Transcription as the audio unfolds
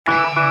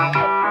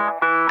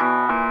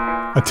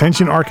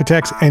Attention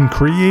architects and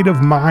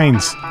creative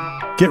minds,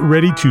 get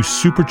ready to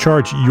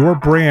supercharge your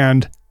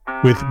brand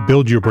with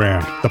Build Your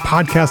Brand, the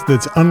podcast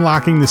that's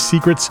unlocking the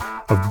secrets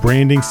of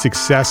branding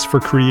success for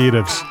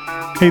creatives.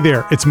 Hey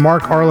there, it's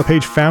Mark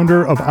Arlepage,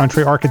 founder of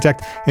Entre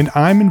Architect, and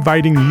I'm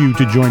inviting you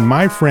to join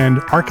my friend,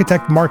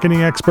 architect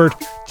marketing expert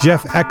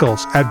Jeff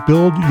Eccles at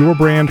Build Your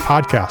Brand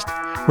podcast,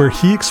 where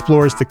he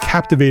explores the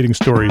captivating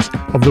stories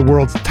of the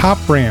world's top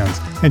brands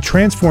and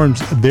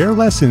transforms their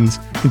lessons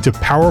into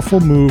powerful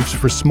moves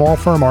for small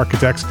firm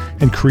architects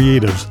and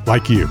creatives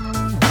like you.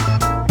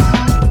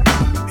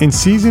 In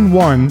season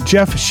 1,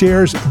 Jeff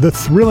shares the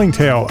thrilling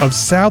tale of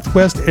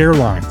Southwest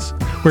Airlines,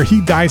 where he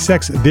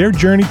dissects their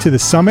journey to the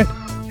summit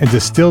and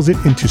distills it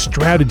into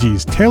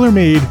strategies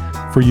tailor-made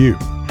for you.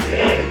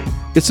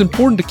 It's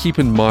important to keep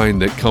in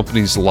mind that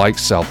companies like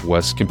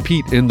Southwest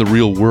compete in the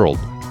real world,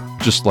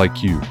 just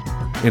like you,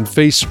 and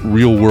face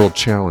real-world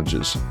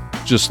challenges,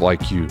 just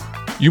like you.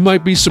 You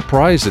might be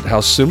surprised at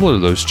how similar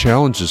those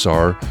challenges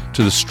are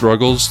to the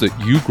struggles that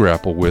you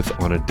grapple with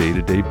on a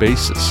day-to-day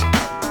basis.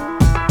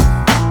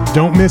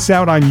 Don't miss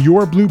out on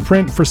your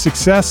blueprint for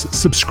success.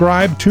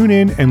 Subscribe, tune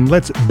in, and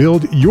let's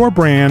build your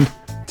brand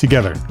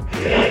together.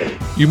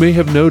 You may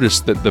have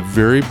noticed that the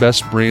very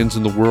best brands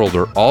in the world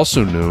are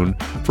also known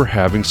for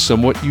having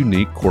somewhat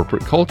unique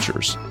corporate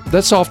cultures.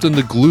 That's often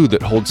the glue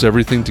that holds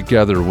everything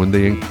together when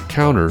they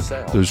encounter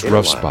those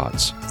rough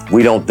spots.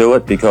 We don't do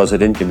it because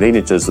it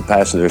inconveniences the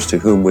passengers to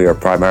whom we are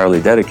primarily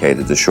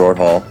dedicated, the short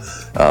haul,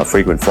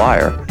 frequent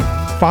flyer.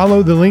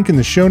 Follow the link in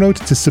the show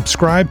notes to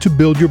subscribe to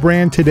Build Your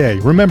Brand today.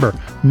 Remember,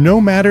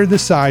 no matter the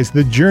size,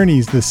 the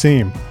journey's the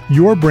same.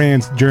 Your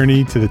brand's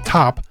journey to the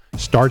top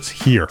starts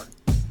here.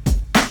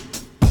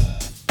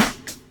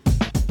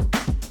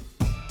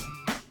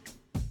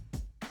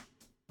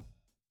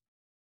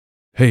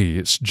 Hey,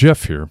 it's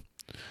Jeff here.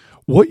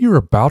 What you're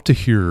about to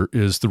hear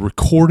is the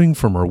recording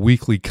from our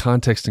weekly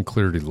Context and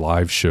Clarity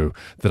live show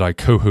that I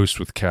co-host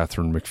with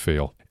Catherine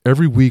McPhail.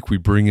 Every week we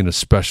bring in a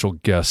special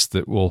guest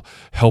that will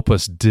help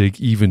us dig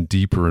even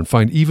deeper and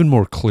find even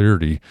more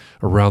clarity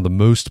around the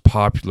most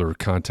popular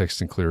context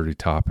and clarity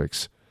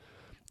topics.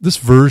 This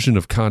version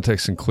of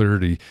Context and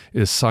Clarity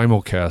is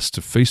simulcast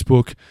to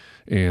Facebook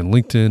and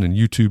LinkedIn and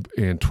YouTube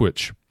and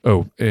Twitch.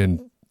 Oh,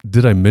 and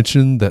did I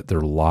mention that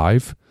they're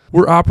live?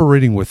 We're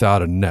operating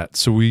without a net,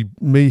 so we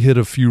may hit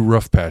a few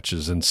rough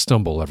patches and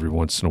stumble every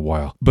once in a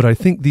while. But I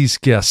think these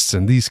guests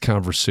and these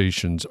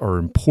conversations are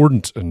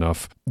important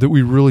enough that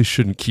we really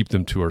shouldn't keep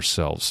them to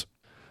ourselves.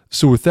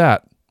 So with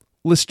that,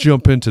 let's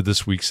jump into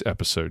this week's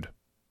episode.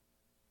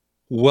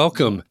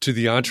 Welcome to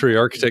the Entre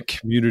Architect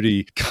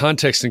Community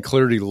Context and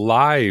Clarity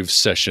live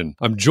session.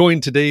 I'm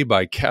joined today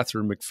by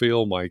Catherine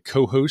McPhail, my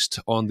co-host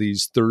on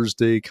these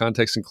Thursday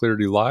Context and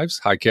Clarity lives.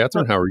 Hi,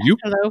 Catherine. How are you?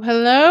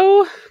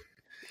 Hello.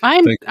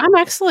 I'm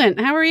excellent.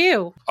 How are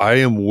you? I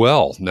am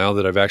well, now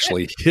that I've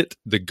actually hit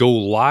the go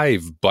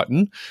live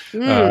button.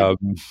 The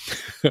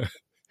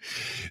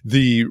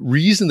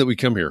reason that we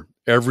come here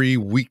every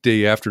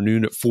weekday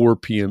afternoon at 4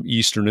 p.m.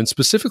 Eastern, and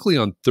specifically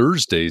on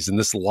Thursdays in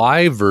this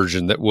live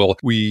version that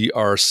we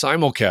are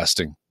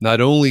simulcasting, not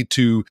only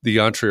to the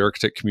Entre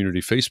Architect Community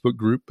Facebook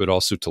group, but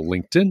also to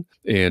LinkedIn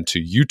and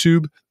to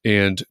YouTube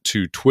and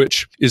to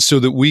Twitch, is so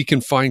that we can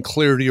find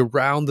clarity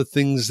around the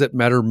things that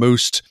matter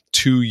most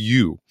to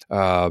you.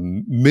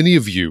 Many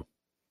of you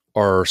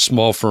are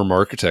small firm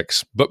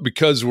architects, but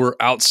because we're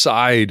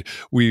outside,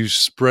 we've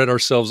spread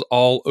ourselves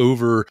all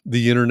over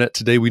the internet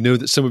today. We know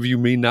that some of you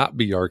may not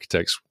be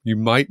architects. You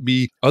might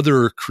be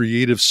other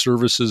creative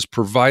services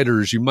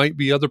providers. You might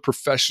be other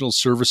professional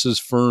services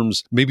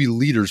firms, maybe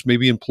leaders,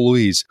 maybe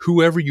employees.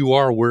 Whoever you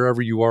are,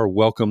 wherever you are,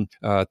 welcome.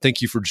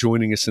 Thank you for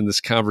joining us in this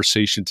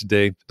conversation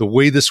today. The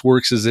way this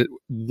works is that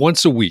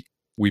once a week,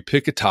 we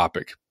pick a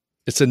topic.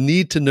 It's a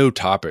need-to-know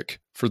topic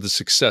for the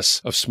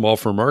success of small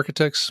firm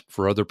architects,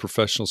 for other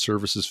professional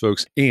services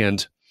folks.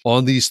 And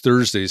on these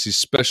Thursdays, these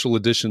special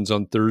editions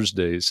on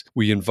Thursdays,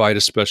 we invite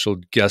a special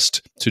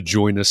guest to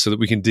join us so that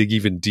we can dig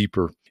even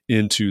deeper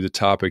into the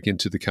topic,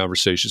 into the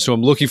conversation. So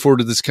I'm looking forward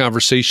to this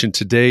conversation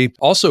today.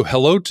 Also,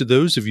 hello to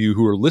those of you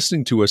who are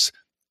listening to us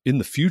in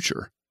the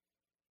future.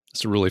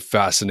 It's a really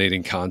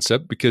fascinating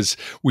concept because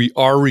we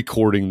are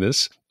recording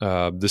this.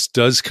 This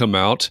does come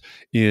out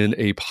in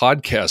a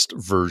podcast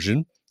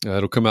version.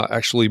 It'll come out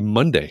actually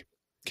Monday.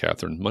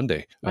 Catherine,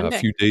 Monday, a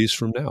few days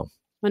from now.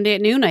 Monday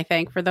at noon, I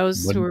think, for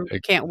those who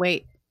can't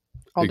wait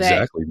all day.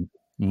 Exactly.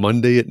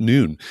 Monday at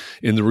noon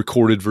in the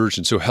recorded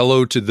version. So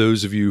hello to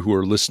those of you who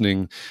are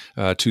listening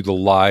to the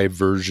live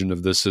version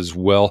of this as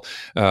well.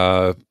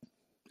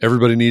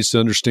 Everybody needs to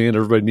understand,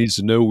 everybody needs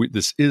to know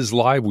this is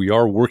live. We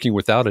are working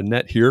without a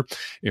net here,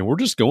 and we're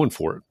just going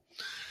for it.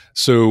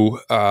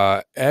 So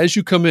as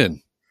you come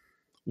in,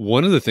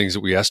 one of the things that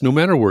we ask, no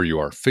matter where you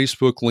are,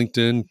 Facebook,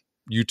 LinkedIn,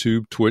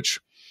 YouTube, Twitch,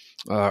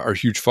 our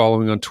huge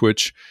following on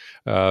Twitch,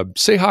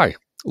 say hi.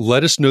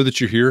 Let us know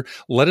that you're here.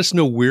 Let us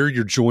know where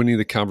you're joining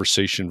the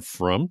conversation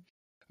from.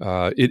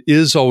 It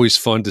is always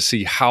fun to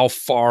see how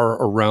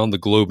far around the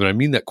globe, and I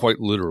mean that quite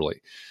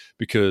literally,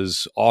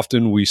 because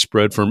often we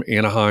spread from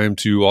Anaheim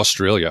to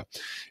Australia.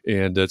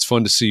 And it's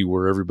fun to see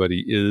where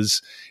everybody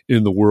is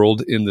in the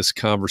world in this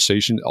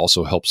conversation. It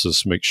also helps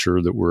us make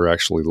sure that we're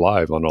actually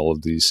live on all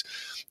of these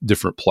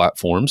different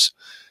platforms.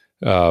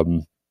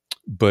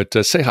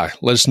 But say hi.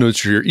 Let us know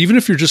that you're here. Even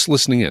if you're just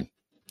listening in,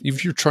 even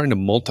if you're trying to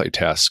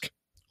multitask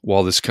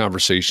while this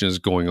conversation is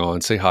going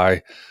on, say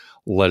hi.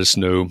 Let us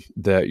know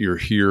that you're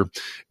here.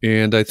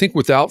 And I think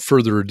without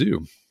further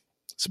ado,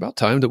 it's about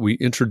time that we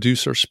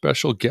introduce our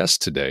special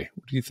guest today.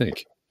 What do you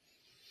think?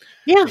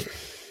 Yeah.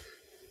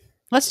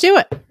 Let's do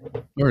it.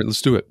 All right,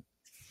 let's do it.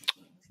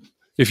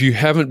 If you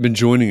haven't been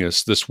joining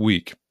us this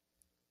week,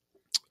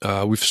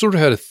 we've sort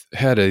of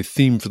had a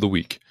theme for the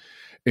week.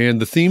 And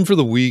the theme for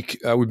the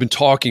week we've been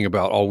talking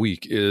about all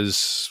week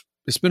is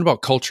it's been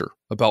about culture,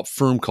 about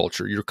firm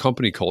culture, your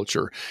company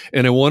culture.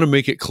 And I want to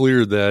make it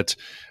clear that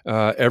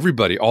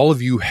everybody, all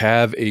of you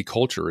have a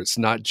culture. It's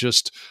not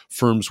just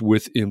firms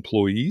with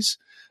employees.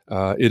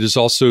 It is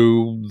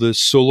also the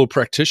solo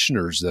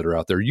practitioners that are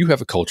out there. You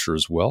have a culture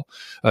as well.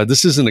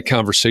 This isn't a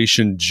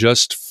conversation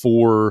just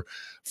for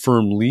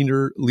firm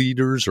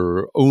leaders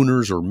or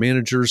owners or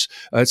managers.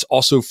 It's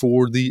also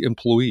for the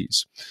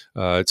employees.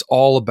 It's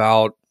all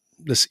about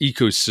this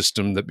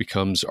ecosystem that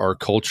becomes our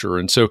culture.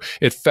 And so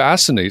it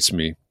fascinates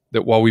me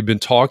that while we've been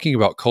talking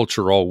about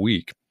culture all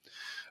week,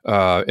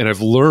 and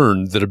I've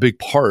learned that a big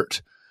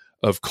part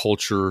of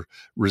culture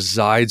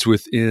resides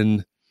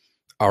within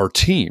our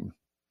team.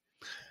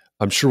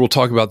 I'm sure we'll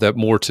talk about that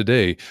more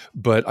today,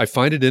 but I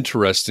find it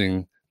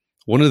interesting.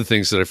 One of the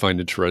things that I find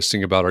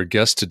interesting about our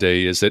guest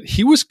today is that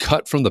he was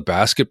cut from the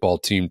basketball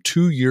team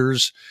 2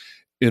 years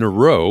in a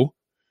row,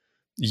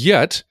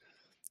 yet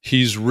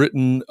he's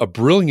written a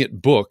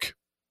brilliant book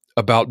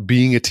about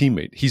being a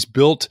teammate. He's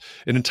built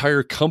an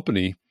entire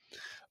company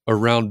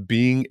around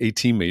being a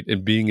teammate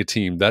and being a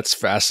team. That's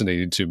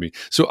fascinating to me.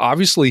 So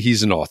obviously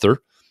he's an author,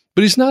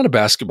 but he's not a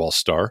basketball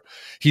star.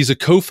 He's a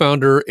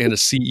co-founder and a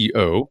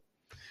CEO.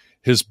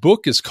 His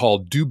book is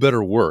called Do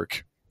Better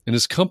Work, and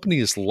his company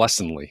is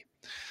Lessonly.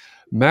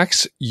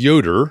 Max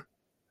Yoder,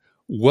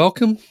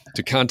 welcome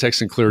to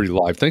Context and Clarity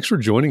Live. Thanks for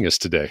joining us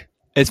today.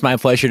 It's my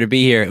pleasure to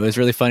be here. It was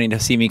really funny to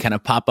see me kind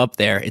of pop up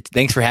there.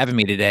 Thanks for having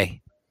me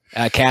today.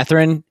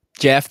 Catherine,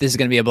 Jeff, this is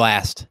going to be a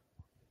blast.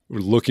 We're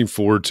looking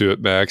forward to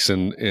it, Max.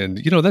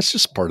 And you know, that's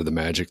just part of the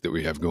magic that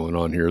we have going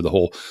on here, the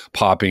whole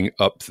popping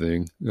up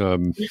thing.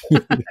 You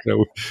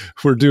know,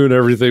 we're doing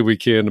everything we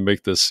can to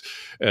make this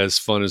as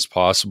fun as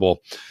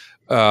possible.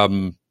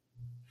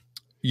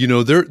 You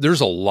know,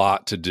 there's a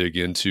lot to dig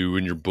into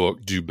in your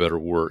book, Do Better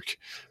Work.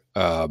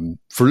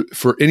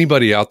 For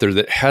anybody out there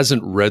that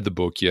hasn't read the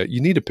book yet,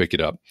 you need to pick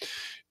it up.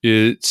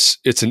 It's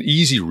an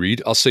easy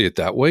read. I'll say it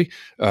that way.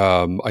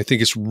 I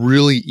think it's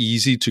really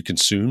easy to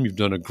consume. You've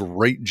done a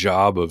great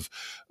job of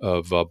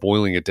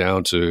boiling it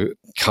down to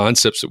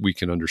concepts that we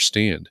can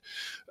understand.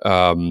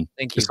 Thank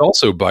you. It's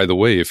also, by the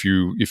way, if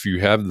you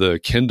have the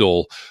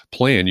Kindle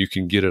plan, you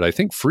can get it, I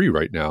think, free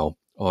right now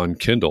on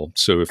Kindle.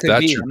 So if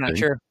that's your thing, I'm not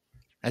sure.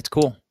 That's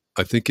cool.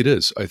 I think it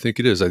is.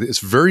 It's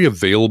very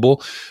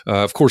available,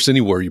 of course,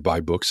 anywhere you buy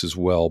books as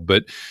well.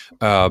 But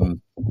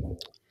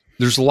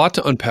there's a lot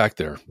to unpack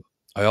there.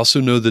 I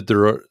also know that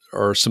there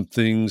are some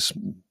things,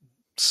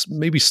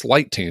 maybe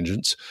slight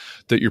tangents,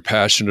 that you're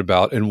passionate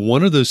about. And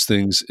one of those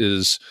things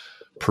is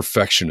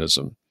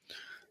perfectionism.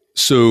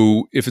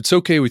 So if it's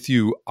okay with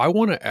you, I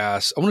want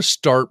to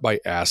start by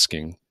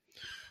asking,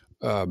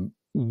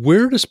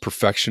 where does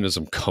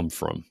perfectionism come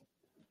from?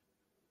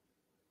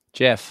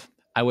 Jeff,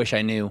 I wish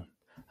I knew.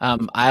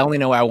 I only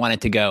know where I want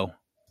it to go.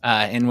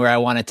 And where I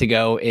want it to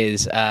go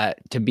is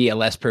to be a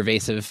less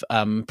pervasive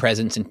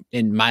presence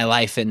in my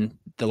life and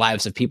the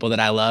lives of people that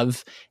I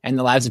love and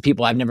the lives of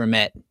people I've never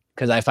met,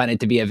 because I find it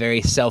to be a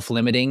very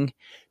self-limiting,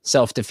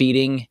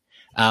 self-defeating,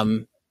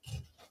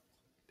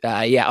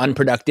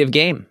 unproductive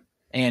game.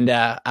 And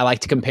I like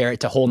to compare it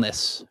to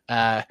wholeness,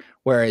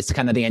 where it's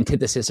kind of the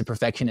antithesis of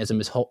perfectionism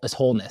is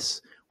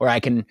wholeness, where I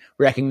can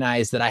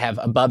recognize that I have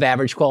above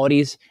average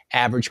qualities,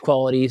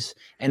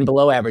 and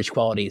below average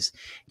qualities,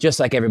 just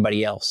like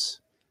everybody else.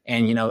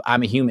 And, you know,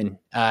 I'm a human.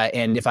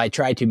 And if I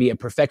try to be a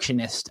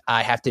perfectionist,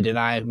 I have to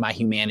deny my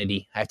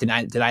humanity. I have to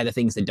deny the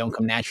things that don't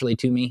come naturally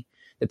to me,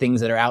 the things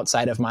that are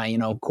outside of my,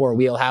 core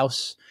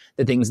wheelhouse,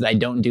 the things that I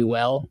don't do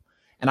well.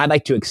 And I'd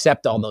like to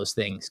accept all those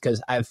things,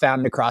 because I've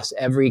found across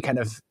every kind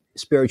of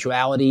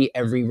spirituality,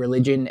 every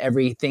religion,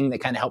 everything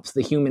that kind of helps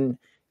the human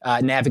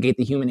navigate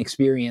the human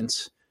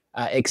experience,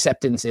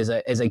 acceptance is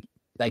a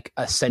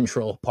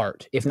central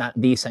part, if not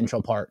the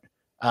central part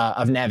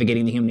of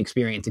navigating the human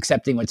experience,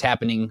 accepting what's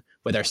happening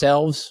with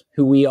ourselves,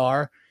 who we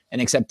are,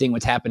 and accepting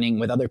what's happening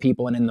with other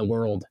people and in the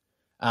world.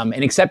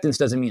 And acceptance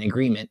doesn't mean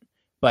agreement,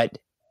 but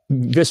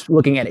just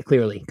looking at it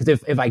clearly. Because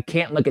if I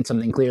can't look at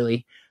something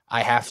clearly,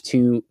 I have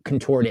to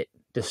contort it,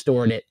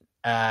 distort it,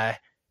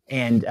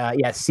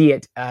 see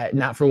it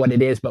not for what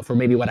it is, but for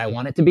maybe what I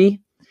want it to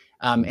be.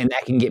 And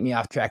that can get me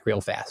off track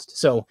real fast.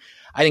 So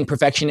I think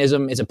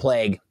perfectionism is a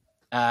plague.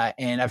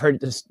 And I've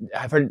heard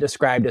it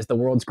described as the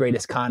world's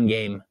greatest con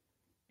game.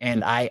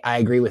 And I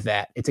agree with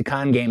that. It's a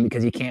con game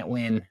because you can't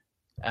win,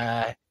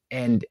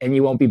 and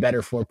you won't be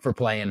better for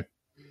playing.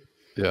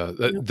 Yeah,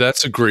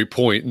 that's a great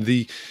point.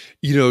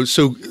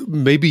 So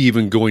maybe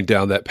even going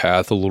down that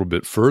path a little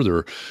bit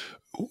further,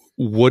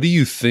 what do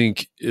you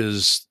think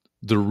is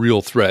the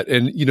real threat?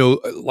 And,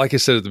 like I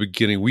said at the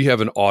beginning, we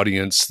have an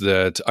audience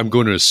that I'm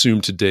going to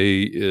assume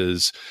today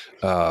is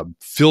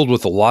filled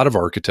with a lot of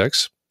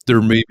architects.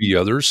 There may be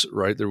others,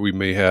 right? There we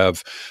may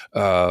have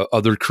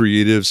other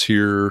creatives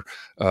here,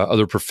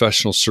 other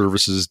professional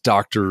services,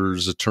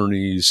 doctors,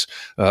 attorneys,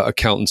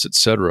 accountants, et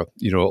cetera.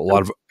 A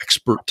lot of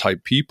expert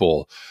type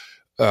people.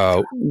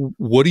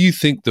 What do you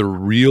think the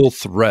real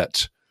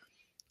threat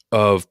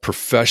of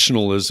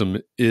professionalism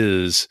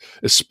is,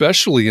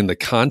 especially in the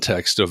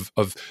context of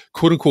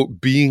quote unquote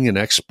being an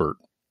expert?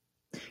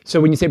 So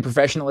when you say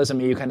professionalism,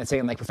 are you kind of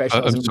saying like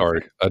professionalism? I'm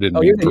sorry, I didn't.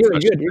 Oh, you're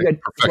good.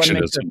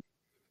 Perfectionism.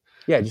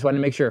 Just wanted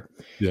to make sure.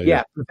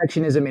 Yeah,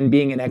 perfectionism and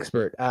being an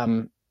expert.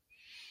 I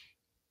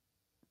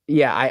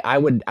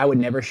would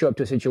never show up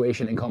to a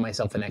situation and call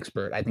myself an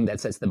expert. I think that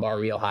sets the bar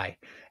real high.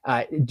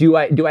 Do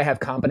I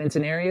have competence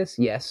in areas?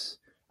 Yes.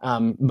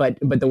 But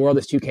the world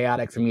is too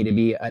chaotic for me to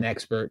be an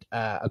expert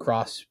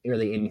across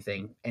really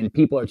anything, and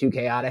people are too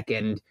chaotic,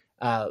 and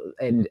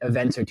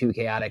events are too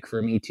chaotic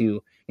for me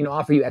to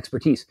offer you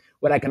expertise.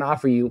 What I can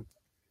offer you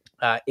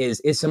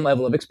is some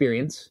level of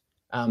experience,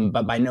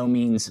 but by no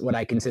means would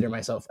I consider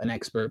myself an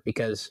expert,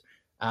 because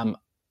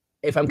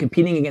if I'm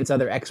competing against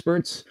other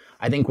experts,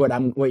 I think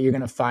what you're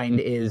going to find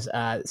is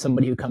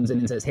somebody who comes in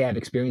and says, "Hey, I have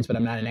experience, but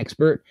I'm not an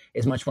expert,"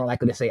 is much more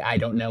likely to say, "I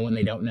don't know," when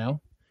they don't know.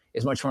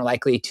 Is much more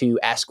likely to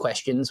ask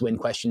questions when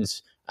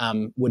questions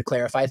would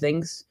clarify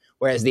things,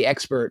 whereas the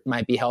expert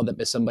might be held up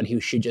as somebody who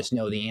should just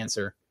know the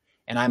answer.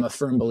 And I'm a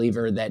firm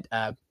believer that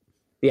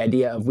the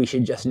idea of we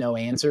should just know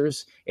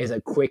answers is a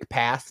quick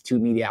path to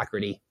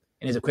mediocrity,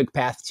 and is a quick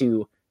path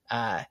to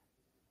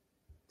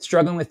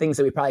struggling with things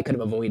that we probably could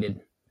have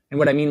avoided. And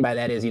what I mean by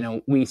that is,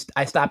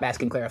 I stop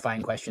asking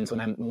clarifying questions when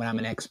I'm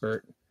an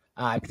expert.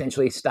 I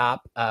potentially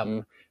stop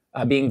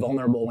being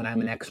vulnerable when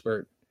I'm an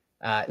expert.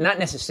 Not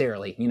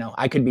necessarily,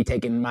 I could be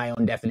taking my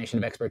own definition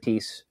of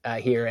expertise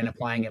here and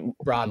applying it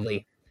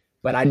broadly,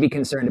 but I'd be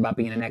concerned about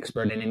being an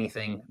expert in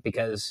anything,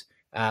 because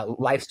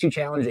life's too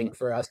challenging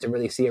for us to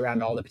really see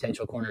around all the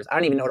potential corners. I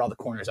don't even know what all the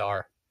corners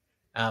are.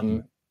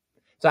 So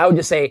I would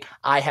just say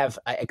I have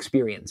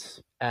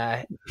experience,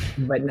 but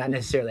not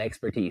necessarily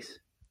expertise.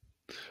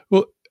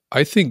 Well,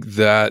 I think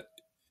that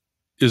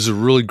is a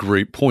really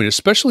great point,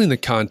 especially in the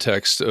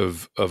context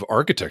of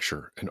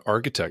architecture and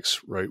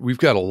architects, right? We've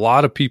got a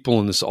lot of people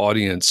in this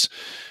audience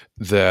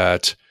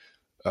that,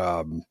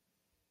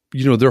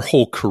 their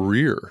whole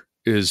career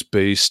is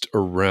based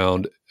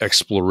around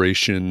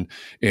exploration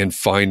and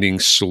finding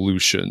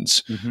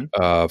solutions,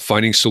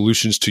 finding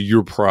solutions to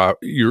your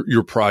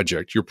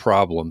project, your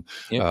problem.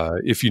 Yep.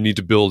 If you need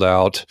to build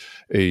out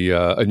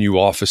a new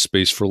office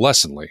space for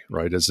Lessonly,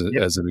 right? As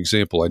an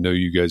example, I know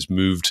you guys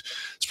moved.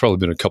 It's probably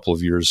been a couple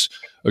of years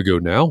ago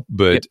now,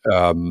 but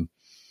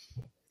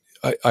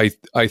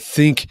I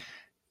think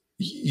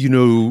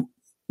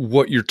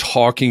what you're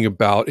talking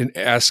about and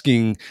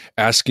asking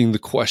the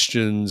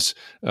questions,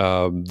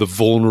 the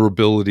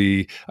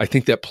vulnerability, I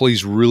think that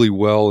plays really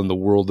well in the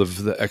world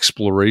of the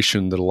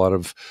exploration that a lot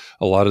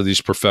of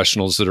these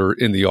professionals that are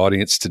in the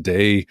audience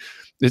today,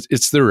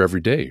 it's there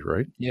every day,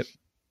 right? Yep.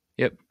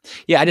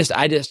 Yeah. I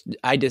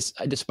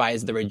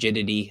despise the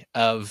rigidity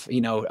of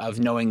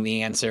knowing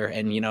the answer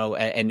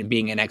and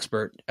being an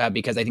expert,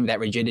 because I think that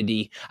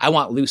rigidity, I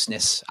want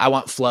looseness. I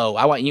want flow.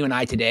 I want you and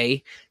I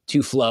today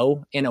to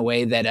flow in a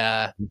way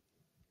that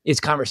is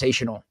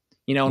conversational,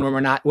 and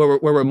where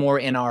we're more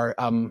in our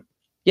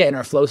in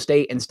our flow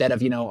state, instead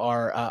of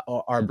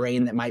our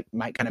brain that might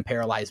kind of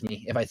paralyze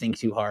me if I think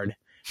too hard.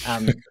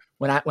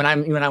 When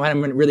I'm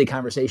really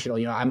conversational,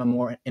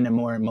 I'm in a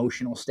more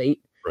emotional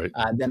state, right,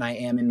 than I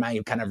am in my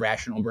kind of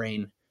rational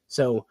brain.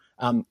 So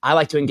I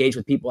like to engage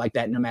with people like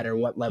that, no matter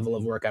what level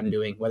of work I'm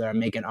doing, whether I'm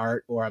making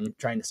art or I'm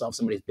trying to solve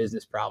somebody's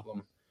business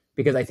problem,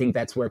 because I think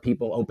that's where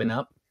people open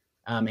up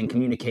and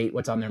communicate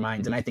what's on their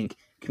minds. And I think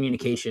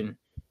communication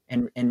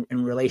and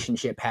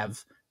relationship have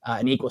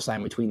an equal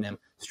sign between them.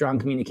 Strong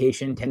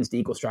communication tends to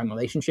equal strong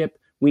relationship.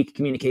 Weak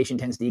communication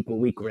tends to equal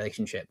weak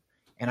relationship.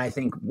 And I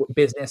think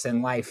business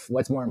and life,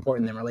 what's more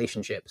important than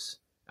relationships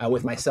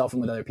with myself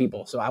and with other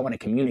people? So I want to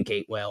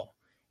communicate well.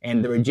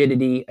 And the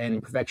rigidity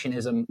and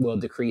perfectionism will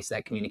decrease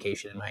that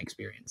communication in my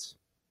experience.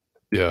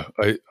 Yeah,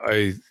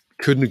 I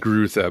couldn't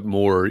agree with that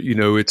more.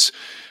 It's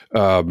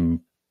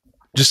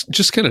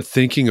just kind of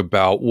thinking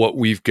about what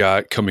we've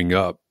got coming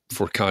up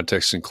for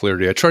context and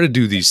clarity. I try to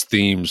do these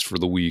themes for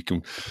the week.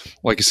 And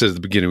like I said at the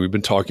beginning, we've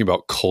been talking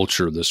about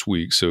culture this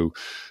week. So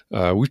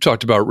we've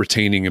talked about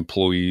retaining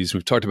employees.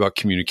 We've talked about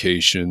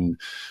communication.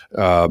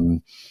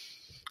 And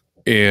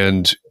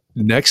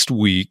next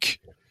week,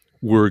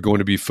 we're going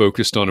to be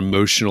focused on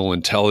emotional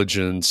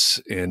intelligence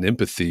and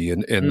empathy.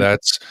 And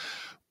that's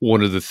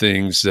one of the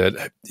things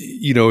that,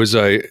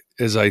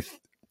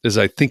 as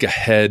I think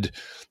ahead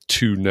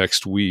to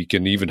next week,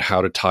 and even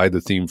how to tie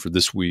the theme for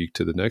this week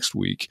to the next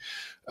week.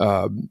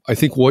 I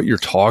think what you're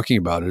talking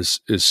about is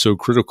so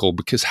critical,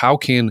 because how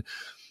can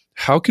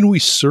we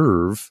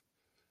serve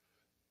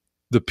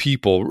the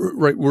people,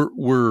 right?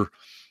 We're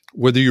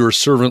whether you're a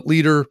servant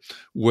leader,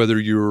 whether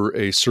you're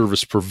a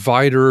service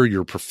provider,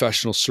 your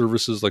professional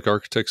services like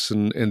architects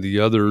and the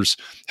others,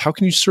 how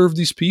can you serve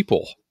these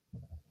people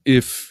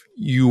if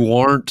you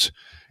aren't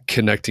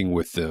connecting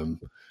with them?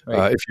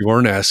 Right. If you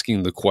aren't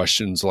asking the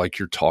questions like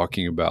you're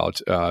talking about,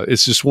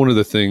 it's just one of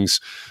the things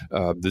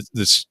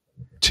that's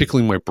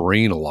tickling my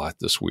brain a lot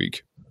this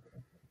week.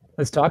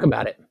 Let's talk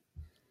about it.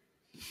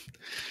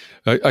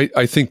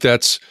 I think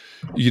that's,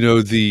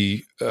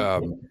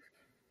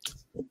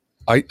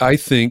 I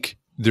think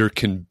there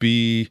can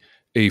be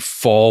a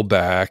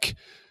fallback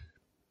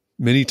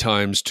many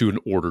times to an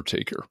order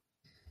taker.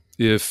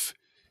 I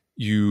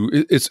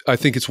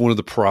think it's one of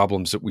the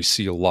problems that we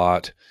see a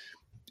lot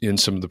in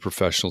some of the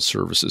professional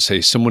services. Hey,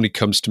 somebody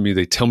comes to me,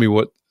 they tell me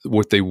what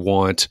they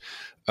want.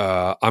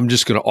 I'm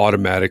just going to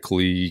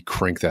automatically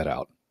crank that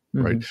out.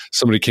 Mm-hmm. Right.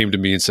 Somebody came to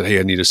me and said, hey,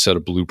 I need a set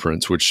of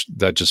blueprints, which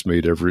that just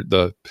made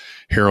the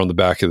hair on the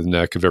back of the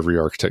neck of every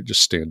architect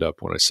just stand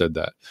up when I said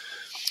that.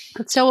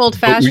 It's so old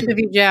fashioned of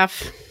you,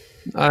 Jeff.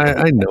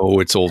 I know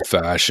it's old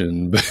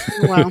fashioned.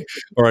 Wow.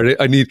 All right.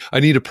 I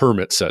need a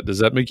permit set. Does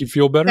that make you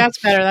feel better?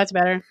 That's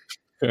better.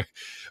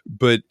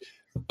 But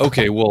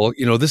okay, well,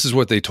 this is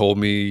what they told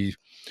me.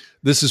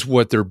 This is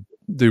what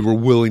they were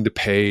willing to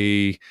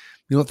pay.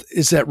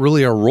 Is that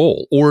really our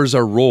role? Or is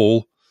our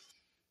role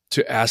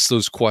to ask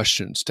those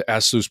questions, to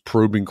ask those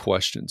probing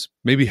questions,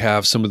 maybe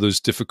have some of those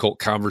difficult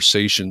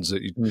conversations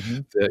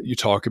that you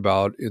talk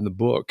about in the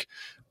book?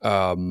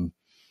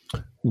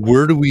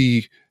 Where do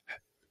we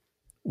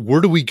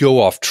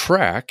go off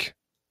track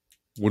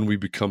when we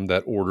become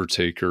that order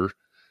taker?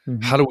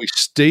 Mm-hmm. How do we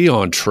stay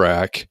on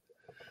track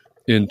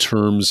in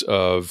terms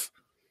of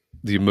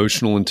the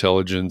emotional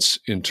intelligence,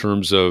 in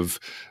terms of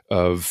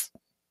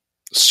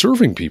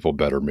serving people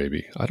better?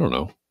 Maybe, I don't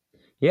know.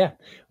 Yeah.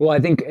 Well, I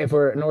think if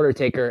we're an order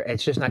taker,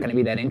 it's just not going to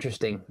be that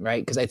interesting,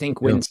 right? Because I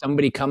think when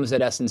somebody comes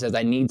at us and says,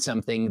 I need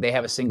something, they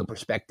have a single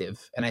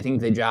perspective. And I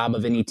think the job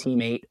of any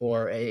teammate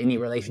or any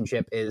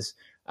relationship is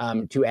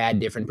to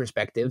add different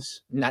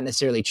perspectives, not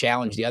necessarily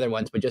challenge the other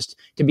ones, but just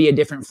to be a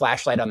different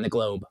flashlight on the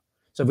globe.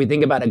 So if we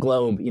think about a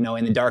globe, in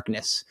the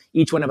darkness,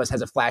 each one of us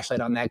has a flashlight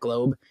on that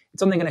globe.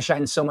 It's only going to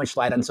shine so much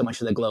light on so much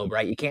of the globe,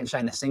 right? You can't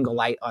shine a single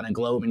light on a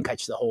globe and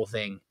catch the whole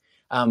thing.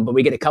 But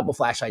we get a couple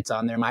flashlights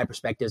on there. My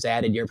perspective's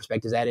added, your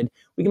perspective's added.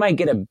 We might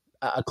get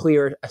a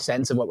clear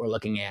sense of what we're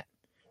looking at.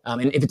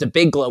 And if it's a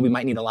big globe, we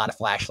might need a lot of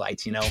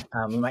flashlights, we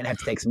might have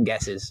to take some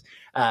guesses.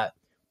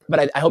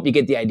 But I hope you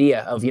get the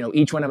idea of,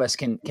 each one of us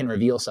can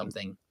reveal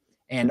something.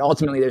 And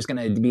ultimately, there's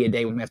going to be a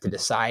day when we have to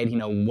decide,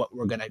 what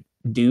we're going to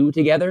do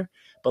together.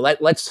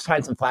 But let's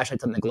find some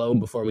flashlights on the globe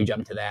before we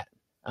jump to that.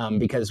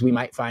 Because we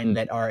might find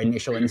that our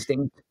initial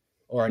instinct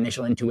or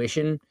initial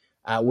intuition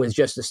was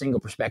just a single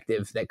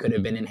perspective that could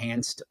have been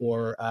enhanced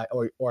or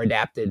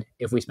adapted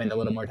if we spend a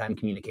little more time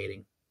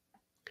communicating.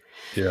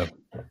 Yeah.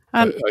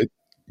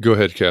 Go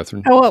ahead,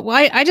 Catherine. Oh,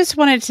 well, I just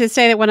wanted to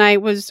say that when I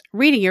was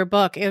reading your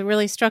book, it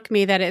really struck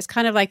me that it's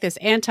kind of like this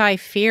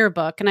anti-fear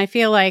book. And I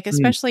feel like,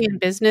 especially in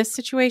business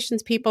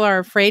situations, people are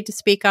afraid to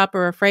speak up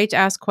or afraid to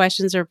ask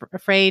questions or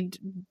afraid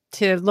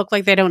to look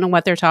like they don't know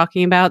what they're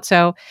talking about.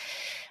 So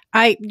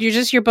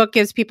your book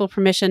gives people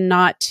permission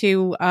not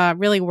to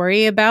really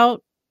worry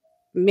about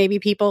maybe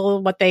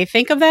people, what they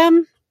think of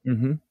them.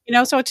 Mm-hmm.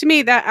 So to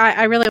me, that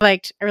I really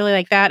liked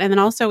that. And then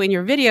also in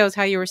your videos,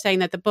 how you were saying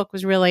that the book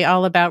was really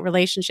all about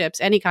relationships,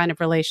 any kind of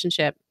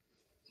relationship.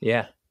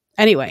 Yeah.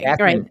 Anyway,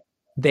 Catherine, right.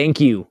 Thank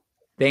you.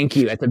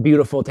 That's a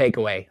beautiful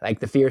takeaway. Like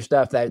the fear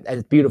stuff,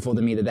 that's beautiful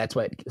to me. That's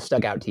what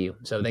stuck out to you.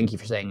 So thank you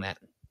for saying that.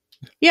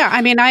 Yeah.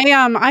 I mean,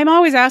 I'm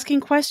always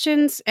asking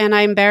questions, and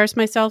I embarrass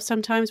myself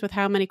sometimes with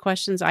how many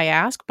questions I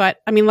ask.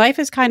 But I mean, life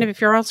is kind of, if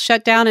you're all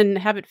shut down and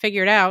have it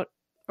figured out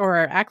or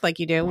act like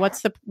you do,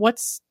 what's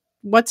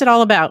it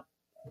all about?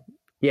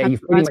 Yeah,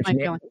 you've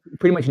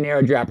pretty much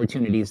narrowed your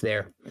opportunities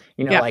there.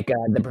 Like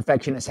the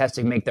perfectionist has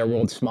to make their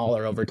world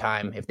smaller over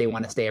time if they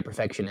want to stay a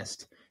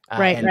perfectionist.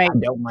 Right. I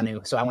don't want to.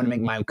 So I want to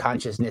make my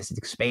consciousness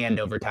expand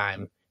over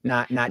time,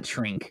 not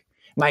shrink.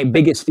 My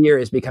biggest fear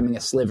is becoming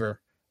a sliver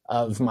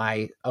of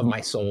my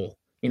soul.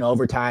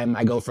 Over time,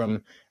 I go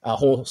from a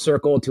whole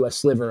circle to a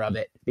sliver of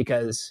it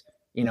because,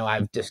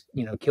 I've just,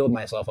 killed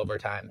myself over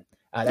time.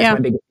 That's my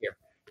biggest fear.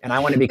 And I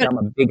want to become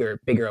a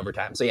bigger over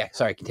time. So yeah,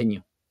 sorry,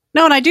 continue.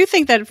 No, and I do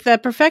think that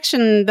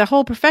the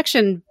whole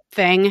perfection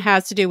thing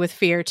has to do with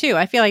fear too.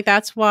 I feel like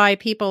that's why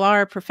people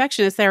are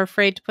perfectionists. They're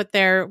afraid to put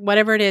their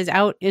whatever it is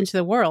out into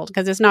the world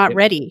because it's not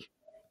ready.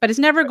 But it's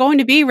never going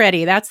to be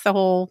ready. That's the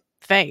whole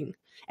thing.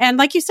 And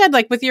like you said,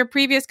 like with your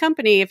previous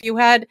company, if you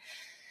had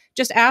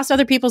just asked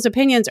other people's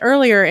opinions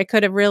earlier, it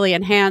could have really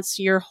enhanced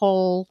your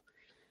whole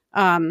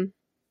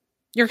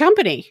your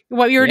company,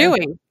 what you were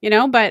doing,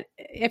 But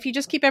if you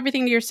just keep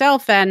everything to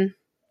yourself, then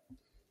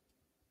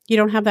you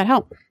don't have that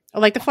help.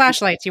 like the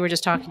flashlights you were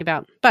just talking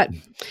about. But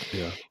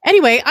Yeah.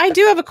 anyway, I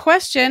do have a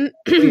question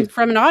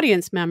from an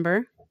audience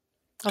member.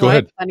 Go ahead. I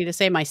have plenty to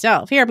say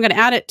myself. Here, I'm going to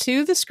add it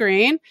to the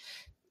screen.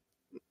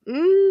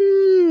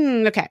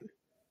 Okay.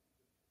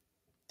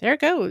 There it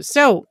goes.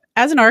 So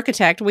as an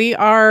architect, we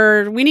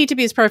need to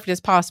be as perfect as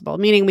possible,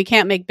 meaning we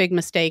can't make big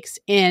mistakes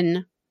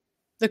in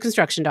the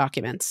construction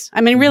documents. I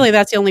mean, really,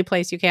 that's the only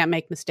place you can't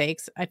make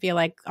mistakes. I feel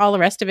like all the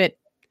rest of it,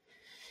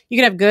 you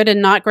can have good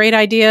and not great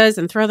ideas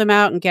and throw them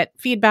out and get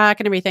feedback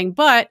and everything.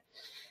 But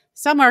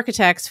some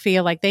architects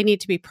feel like they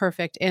need to be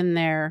perfect in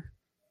their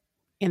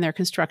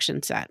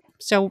construction set.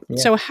 So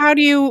how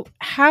do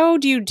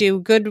you do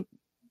good,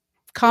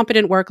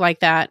 competent work like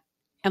that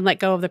and let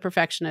go of the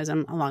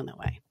perfectionism along the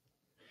way?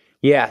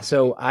 Yeah,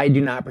 so I do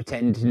not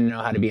pretend to know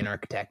how to be an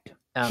architect.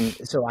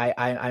 So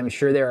I'm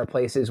sure there are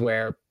places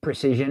where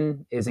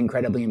precision is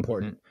incredibly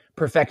important.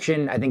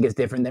 Perfection, I think, is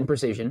different than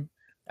precision.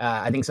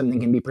 I think something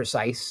can be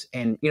precise,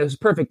 and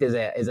perfect is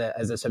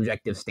a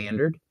subjective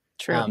standard.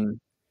 True.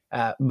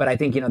 But I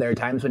think there are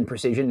times when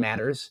precision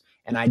matters,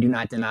 and I do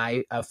not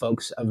deny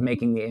folks of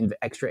making the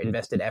extra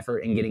invested effort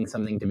in getting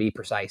something to be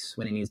precise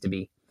when it needs to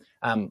be.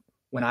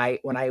 When I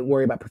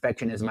worry about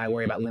perfectionism, I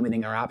worry about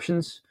limiting our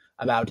options,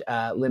 about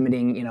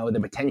limiting the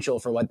potential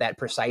for what that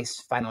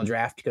precise final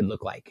draft could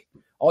look like.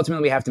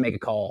 Ultimately, we have to make a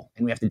call,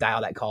 and we have to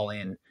dial that call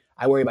in.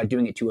 I worry about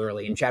doing it too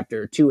early. And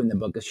chapter 2 in the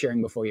book is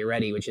Sharing Before You're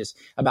Ready, which is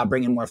about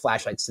bringing more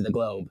flashlights to the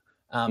globe,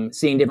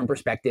 seeing different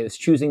perspectives,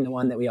 choosing the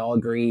one that we all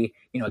agree,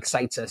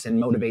 excites us and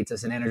motivates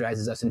us and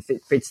energizes us and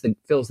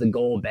fills the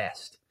goal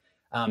best.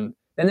 Then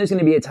there's going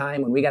to be a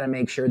time when we got to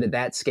make sure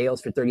that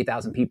scales for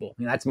 30,000 people.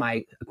 That's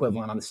my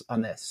equivalent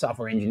on the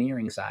software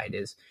engineering side.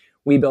 Is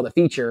we build a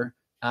feature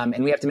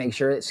and we have to make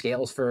sure it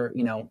scales for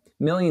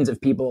millions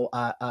of people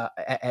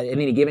at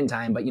any given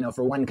time. But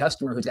for one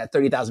customer who's got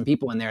 30,000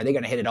 people in there, they're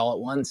going to hit it all at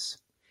once,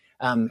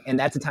 and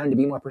that's a time to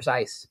be more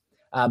precise.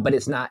 But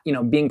it's not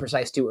being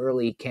precise too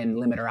early can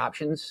limit our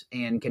options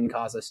and can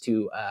cause us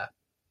to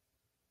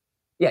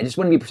just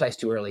wouldn't be precise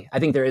too early. I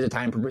think there is a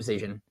time for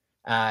precision,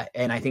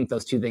 and I think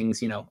those two things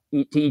to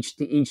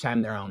each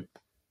time their own.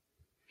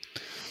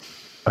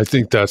 I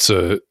think that's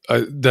a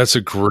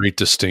great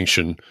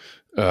distinction.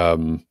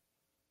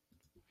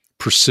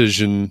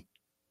 Precision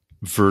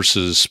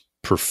versus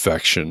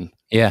perfection.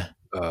 Yeah.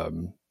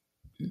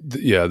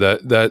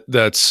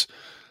 That's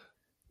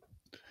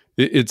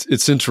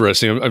it's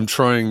interesting. I'm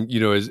trying,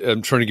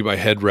 I'm trying to get my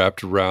head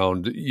wrapped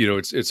around,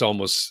 it's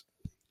almost,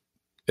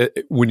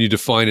 when you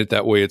define it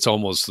that way, it's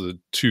almost the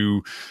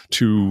two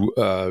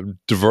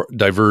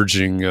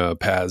diverging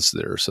paths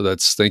there. So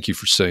thank you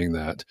for saying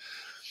that.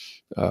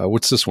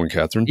 What's this one,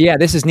 Catherine? Yeah,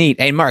 this is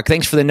neat. Hey, Mark,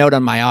 thanks for the note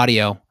on my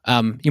audio.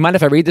 You mind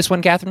if I read this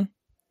one, Catherine?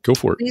 Go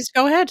for it. Please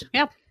go ahead.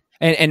 Yeah.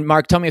 And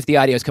Mark, tell me if the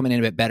audio is coming in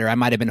a bit better. I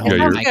might have been holding.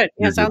 Sounds good.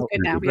 Yeah, sounds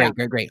good now.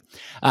 Great.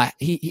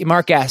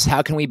 Mark asks,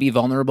 how can we be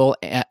vulnerable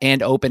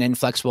and open and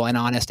flexible and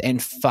honest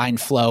and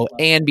find flow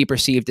and be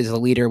perceived as a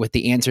leader with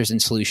the answers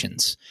and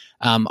solutions?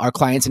 Our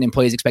clients and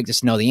employees expect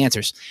us to know the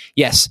answers.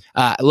 Yes,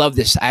 I love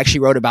this. I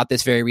actually wrote about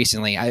this very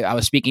recently. I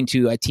was speaking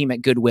to a team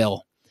at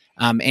Goodwill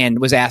and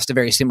was asked a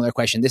very similar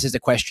question. This is a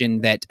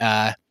question that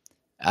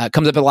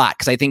comes up a lot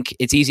because I think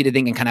it's easy to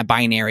think in kind of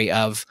binary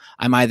of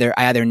I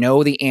either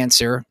know the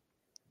answer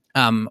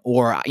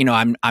or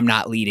I'm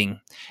not leading.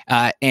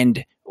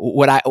 And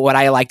what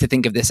I like to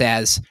think of this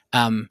as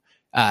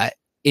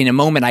in a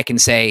moment I can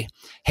say,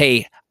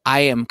 hey, I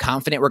am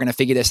confident we're going to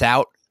figure this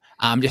out.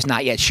 I'm just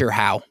not yet sure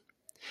how.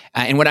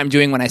 And what I'm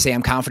doing when I say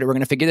I'm confident we're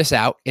going to figure this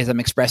out is I'm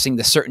expressing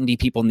the certainty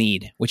people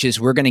need, which is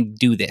we're going to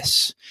do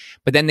this.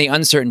 But then the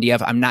uncertainty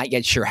of I'm not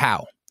yet sure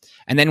how.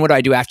 And then what do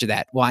I do after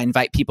that? Well, I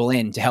invite people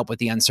in to help with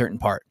the uncertain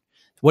part.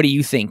 What do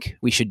you think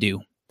we should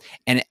do?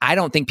 And I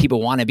don't think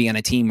people want to be on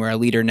a team where a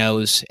leader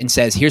knows and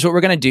says, here's what we're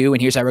going to do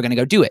and here's how we're going to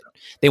go do it.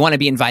 They want to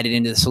be invited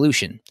into the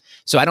solution.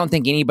 So I don't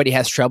think anybody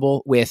has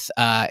trouble with,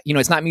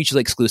 it's not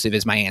mutually exclusive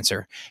is my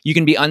answer. You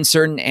can be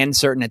uncertain and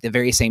certain at the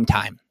very same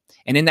time.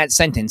 And in that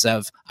sentence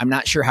of, I'm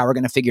not sure how we're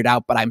going to figure it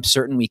out, but I'm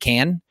certain we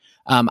can,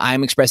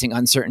 I'm expressing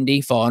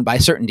uncertainty followed by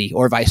certainty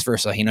or vice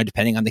versa,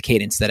 depending on the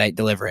cadence that I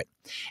deliver it.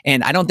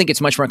 And I don't think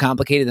it's much more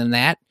complicated than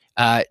that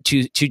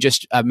to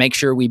just make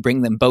sure we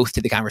bring them both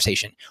to the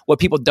conversation. What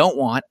people don't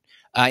want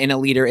in a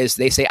leader is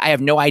they say, I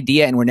have no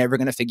idea and we're never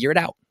going to figure it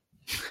out.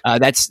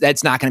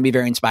 That's not going to be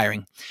very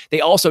inspiring.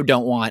 They also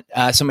don't want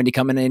somebody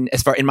coming in,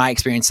 as far in my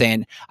experience,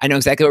 saying, I know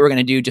exactly what we're going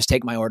to do, just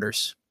take my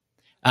orders.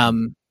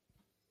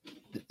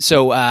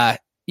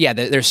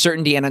 There's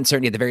certainty and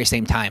uncertainty at the very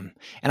same time.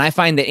 And I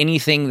find that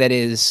anything that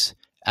is,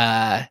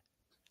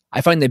 I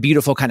find the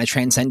beautiful kind of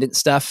transcendent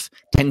stuff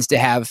tends to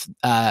have,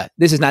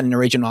 this is not an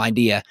original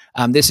idea.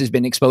 This has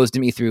been exposed to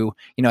me through,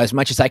 as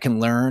much as I can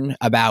learn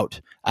about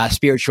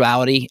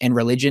spirituality and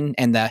religion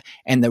and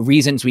the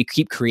reasons we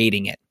keep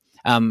creating it.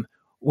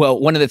 Well,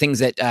 one of the things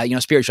that,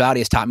 spirituality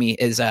has taught me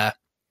is,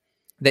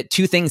 that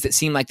two things that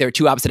seem like they're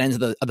two opposite ends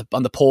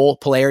on the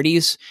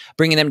polarities,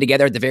 bringing them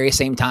together at the very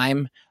same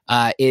time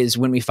is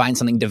when we find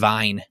something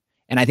divine.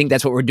 And I think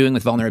that's what we're doing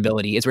with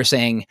vulnerability is we're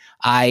saying,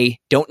 I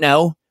don't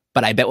know,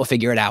 but I bet we'll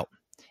figure it out.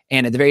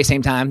 And at the very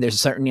same time, there's a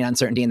certain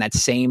uncertainty in that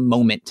same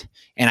moment.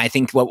 And I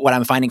think what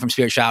I'm finding from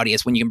spirituality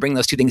is when you can bring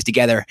those two things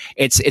together,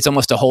 it's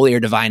almost a holy or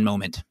divine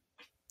moment.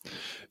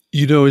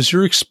 As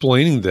you're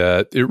explaining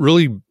that, it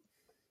really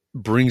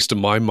brings to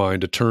my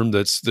mind a term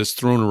that's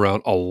thrown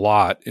around a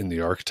lot in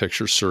the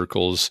architecture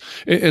circles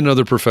and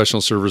other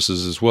professional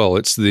services as well.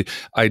 It's the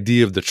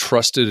idea of the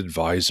trusted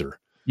advisor.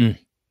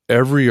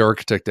 Every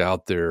architect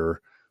out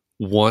there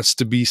wants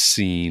to be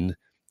seen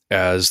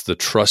as the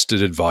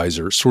trusted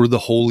advisor, sort of the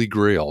holy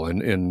grail.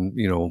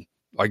 And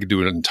I could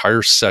do an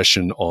entire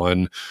session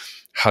on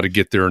how to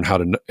get there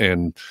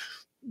and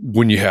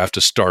when you have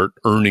to start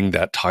earning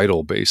that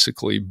title,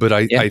 basically. But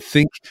I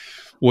think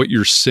what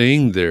you're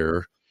saying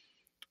there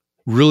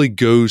really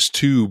goes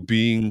to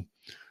being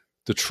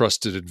the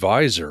trusted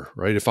advisor,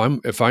 right? If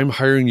I'm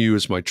hiring you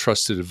as my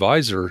trusted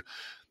advisor,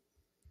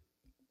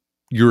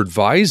 you're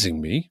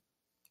advising me,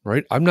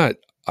 right?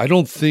 I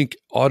don't think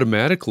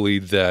automatically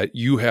that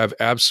you have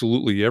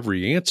absolutely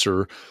every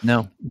answer.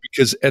 No,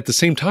 because at the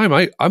same time,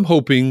 I'm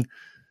hoping,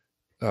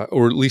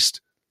 or at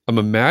least I'm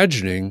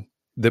imagining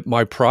that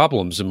my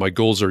problems and my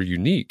goals are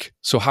unique.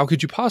 So how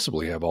could you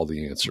possibly have all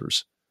the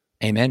answers?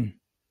 Amen.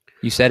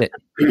 You said it.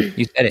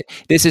 You said it.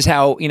 This is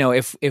how,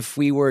 if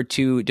we were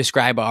to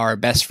describe our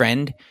best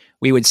friend,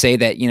 we would say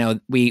that,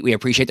 we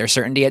appreciate their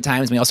certainty at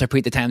times. We also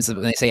appreciate the times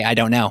when they say, I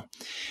don't know.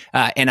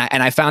 And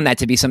I found that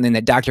to be something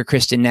that Dr.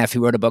 Kristen Neff,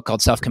 who wrote a book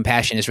called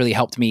Self-Compassion, has really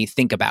helped me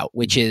think about,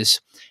 which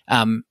is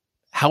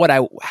how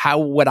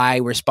would I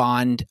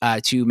respond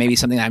to maybe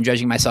something that I'm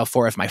judging myself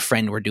for if my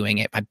friend were doing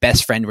it, my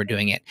best friend were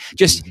doing it,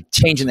 just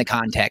changing the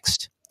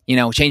context.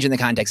 Changing the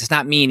context. It's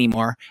not me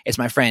anymore. It's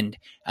my friend.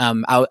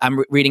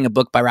 I'm reading a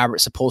book by Robert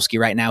Sapolsky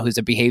right now, who's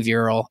a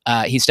behavioral,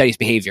 he studies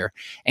behavior.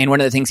 And one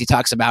of the things he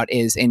talks about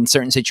is in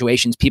certain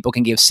situations, people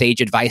can give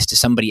sage advice to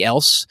somebody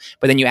else,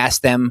 but then you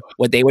ask them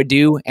what they would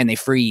do and they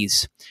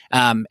freeze.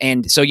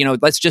 And so,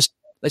 let's just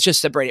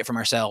separate it from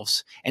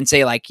ourselves and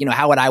say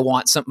how would I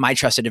want my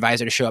trusted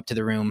advisor to show up to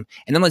the room?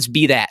 And then let's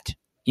be that.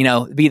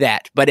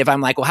 But if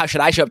I'm like, well, how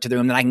should I show up to the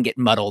room? Then I can get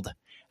muddled.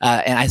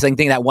 And I think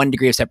that 1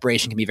 degree of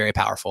separation can be very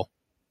powerful.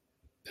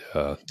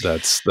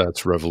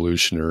 That's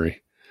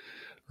revolutionary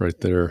right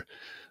there.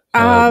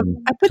 I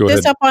put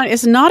this up on,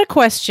 it's not a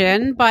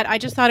question, but I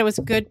just thought it was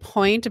a good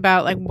point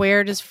about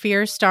where does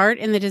fear start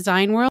in the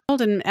design world?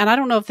 And I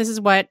don't know if this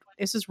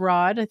is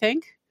Rod, I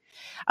think.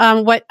 I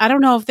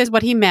don't know if this is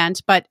what he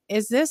meant, but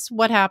is this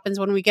what happens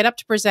when we get up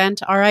to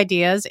present our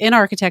ideas in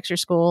architecture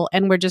school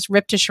and we're just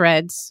ripped to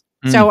shreds?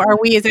 So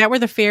is that where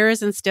the fear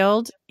is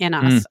instilled in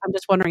us? I'm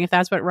just wondering if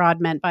that's what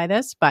Rod meant by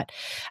this. But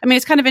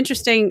it's kind of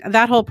interesting.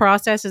 That whole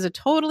process is a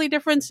totally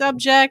different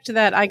subject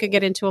that I could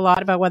get into a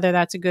lot about whether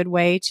that's a good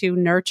way to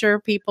nurture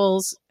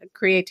people's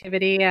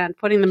creativity and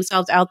putting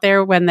themselves out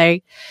there when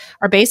they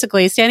are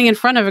basically standing in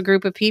front of a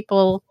group of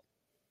people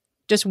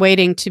just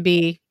waiting to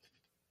be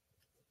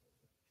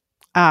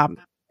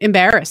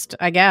embarrassed,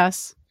 I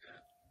guess.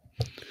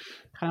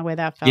 Kind of way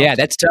that felt. Yeah,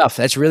 that's tough.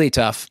 That's really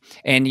tough.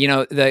 And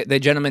the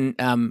gentleman,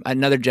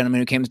 another gentleman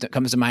who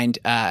comes to mind,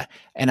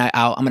 and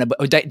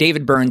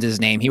David Burns is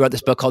his name. He wrote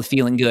this book called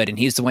Feeling Good, and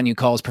he's the one who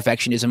calls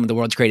perfectionism the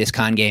world's greatest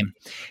con game.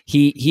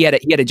 He had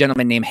a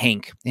gentleman named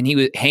Hank, and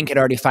Hank had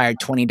already fired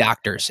 20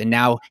 doctors, and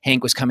now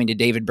Hank was coming to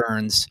David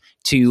Burns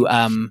to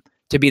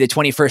be the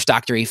 21st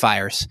doctor he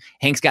fires.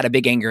 Hank's got a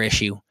big anger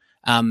issue,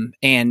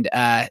 and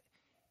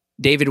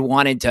David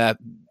wanted to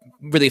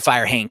really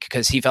fire Hank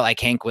because he felt like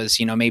Hank was,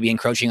 maybe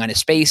encroaching on his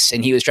space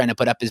and he was trying to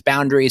put up his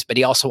boundaries, but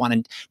he also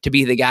wanted to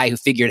be the guy who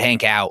figured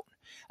Hank out.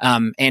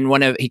 And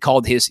he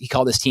called his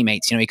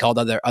teammates, he called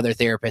other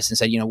therapists and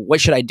said,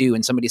 what should I do?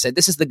 And somebody said,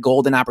 this is the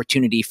golden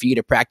opportunity for you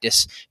to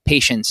practice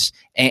patience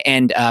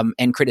and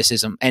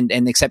criticism and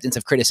acceptance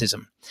of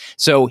criticism.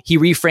 So he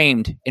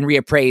reframed and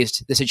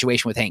reappraised the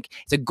situation with Hank.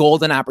 It's a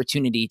golden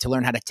opportunity to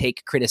learn how to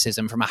take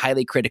criticism from a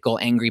highly critical,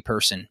 angry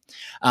person.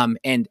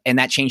 And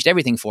that changed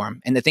everything for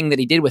him. And the thing that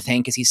he did with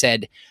Hank is he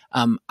said,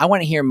 I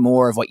want to hear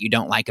more of what you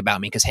don't like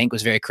about me, because Hank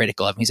was very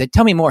critical of him. He said,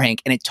 tell me more,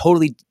 Hank. And it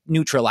totally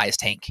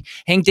neutralized Hank.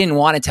 Hank didn't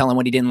want to tell him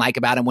what he didn't like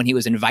about him when he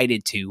was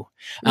invited to.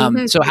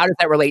 So how does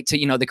that relate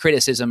to, the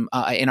criticism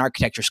in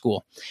architecture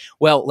school?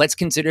 Well, let's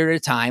consider it a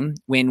time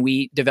when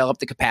we develop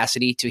the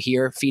capacity to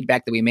hear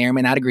feedback that we may or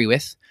may not agree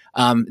with,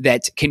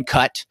 that can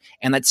cut.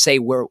 And let's say,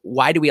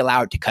 why do we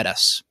allow it to cut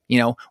us?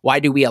 Why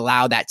do we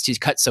allow that to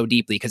cut so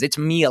deeply? Because it's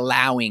me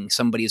allowing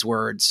somebody's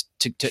words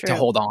to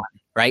hold on.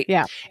 Right.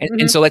 Yeah.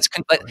 And so and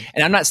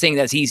I'm not saying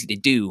that's easy to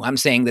do. I'm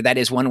saying that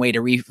is one way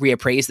to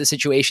reappraise the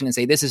situation and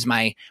say, this is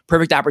my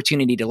perfect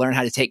opportunity to learn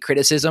how to take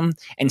criticism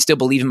and still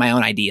believe in my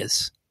own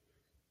ideas.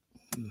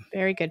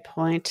 Very good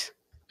point.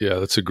 Yeah,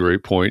 that's a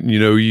great point.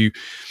 You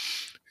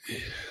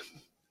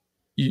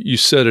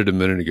said it a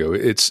minute ago.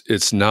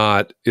 It's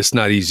not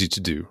easy to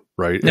do,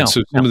 right? And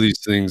so some of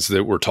these things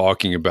that we're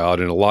talking about,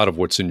 and a lot of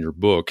what's in your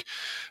book,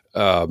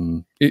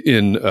 in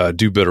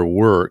Do Better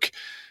Work,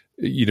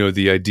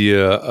 the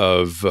idea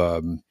of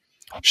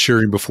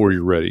sharing before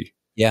you're ready,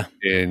 yeah,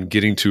 and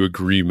getting to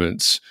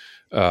agreements,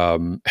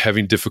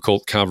 having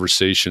difficult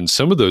conversations.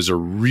 Some of those are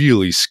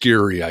really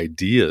scary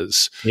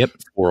ideas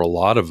for a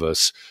lot of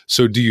us.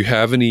 So do you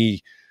have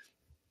any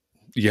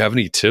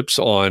tips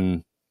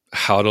on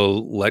how to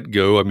let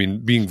go? I mean,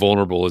 being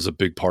vulnerable is a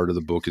big part of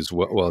the book as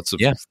well. Well, it's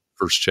the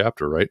first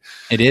chapter, right?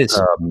 It is.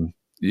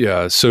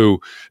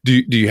 So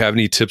do you have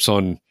any tips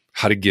on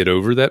how to get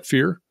over that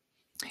fear?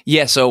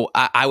 Yeah. So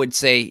I would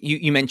say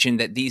you mentioned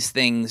that these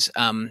things,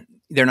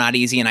 they're not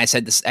easy. And I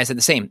said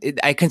the same.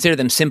 I consider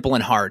them simple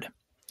and hard.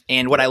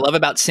 And what I love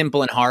about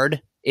simple and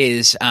hard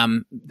is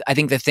I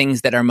think the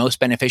things that are most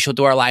beneficial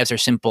to our lives are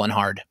simple and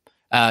hard.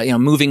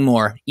 Moving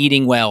more,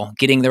 eating well,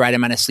 getting the right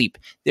amount of sleep.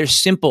 They're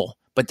simple,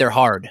 but they're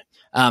hard.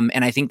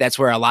 And I think that's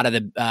where a lot of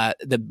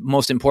the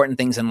most important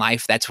things in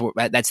life, that's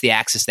the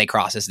axis they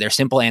cross, is they're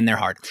simple and they're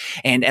hard.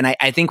 And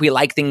I think we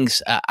like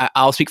things,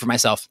 I'll speak for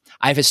myself.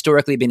 I've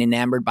historically been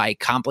enamored by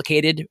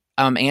complicated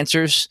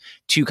answers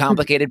to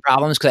complicated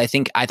problems, because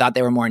I thought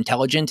they were more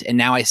intelligent. And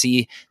now I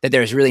see that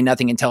there's really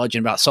nothing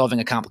intelligent about solving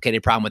a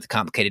complicated problem with a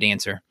complicated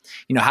answer.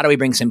 How do we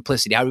bring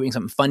simplicity? How do we bring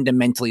something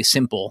fundamentally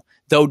simple,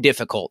 though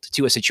difficult,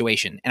 to a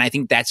situation? And I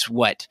think that's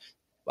what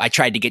I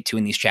tried to get to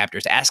in these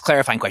chapters. Ask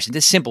clarifying questions.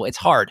 It's simple. It's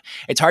hard.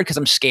 It's hard because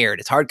I'm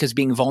scared. It's hard because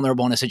being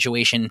vulnerable in a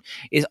situation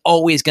is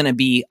always going to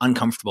be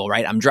uncomfortable,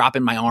 right? I'm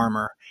dropping my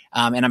armor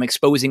and I'm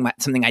exposing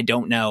something I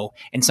don't know.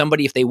 And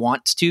somebody, if they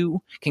want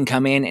to, can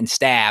come in and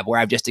stab where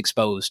I've just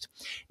exposed.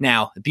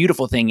 Now, the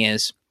beautiful thing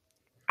is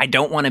I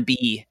don't want to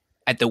be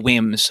at the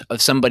whims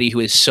of somebody who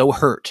is so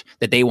hurt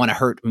that they want to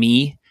hurt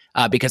me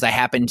because I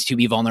happen to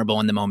be vulnerable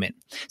in the moment.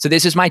 So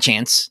this is my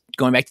chance,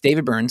 going back to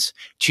David Burns,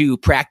 to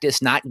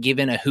practice not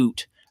giving a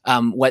hoot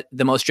what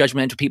the most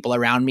judgmental people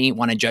around me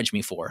want to judge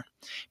me for.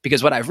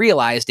 Because what I've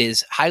realized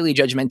is highly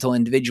judgmental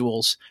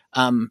individuals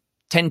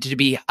tend to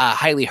be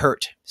highly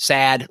hurt,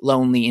 sad,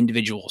 lonely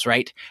individuals,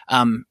 right?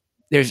 I'm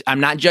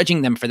not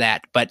judging them for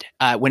that, but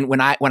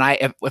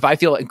if I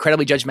feel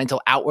incredibly judgmental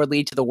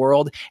outwardly to the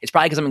world, it's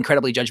probably because I'm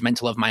incredibly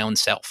judgmental of my own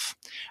self.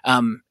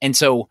 And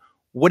so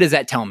what does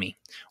that tell me?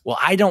 Well,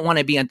 I don't want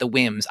to be at the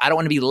whims. I don't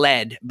want to be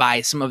led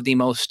by some of the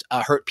most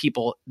hurt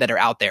people that are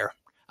out there.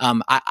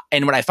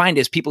 And what I find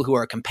is people who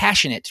are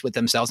compassionate with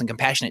themselves and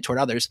compassionate toward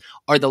others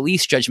are the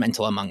least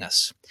judgmental among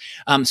us.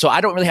 So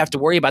I don't really have to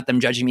worry about them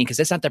judging me because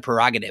that's not their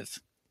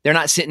prerogative. They're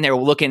not sitting there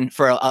looking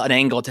for an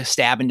angle to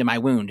stab into my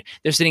wound.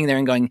 They're sitting there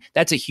and going,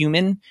 that's a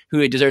human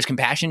who deserves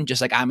compassion,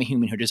 just like I'm a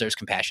human who deserves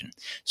compassion.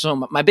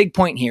 So my big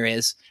point here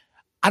is,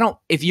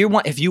 if you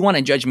want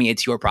to judge me,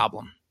 it's your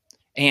problem.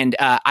 And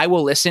I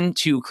will listen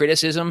to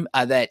criticism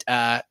that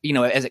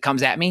as it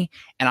comes at me,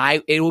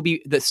 and it will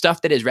be the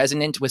stuff that is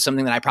resonant with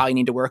something that I probably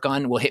need to work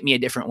on will hit me a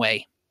different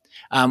way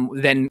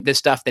than the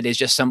stuff that is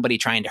just somebody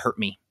trying to hurt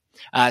me.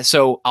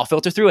 So I'll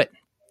filter through it.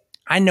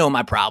 I know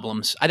my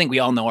problems. I think we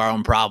all know our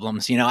own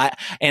problems, and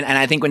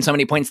I think when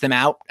somebody points them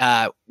out,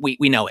 we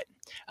know it.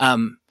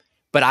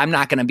 But I'm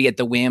not going to be at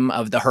the whim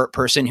of the hurt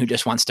person who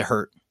just wants to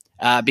hurt.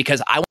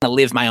 Because I want to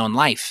live my own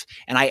life,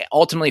 and I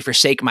ultimately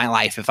forsake my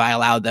life if I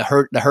allow the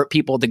hurt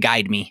people to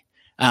guide me.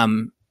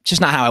 It's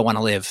just not how I want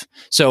to live.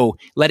 So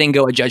letting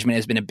go of judgment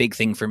has been a big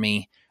thing for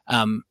me.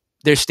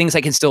 There's things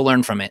I can still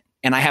learn from it.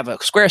 And I have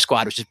a Square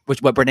Squad, which is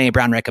what Brené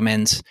Brown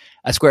recommends.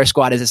 A Square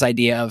Squad is this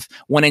idea of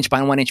 1 inch by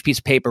 1 inch piece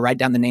of paper, write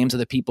down the names of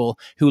the people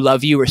who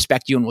love you,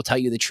 respect you, and will tell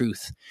you the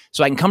truth.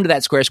 So I can come to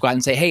that Square Squad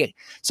and say, hey,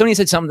 somebody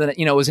said something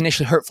that, was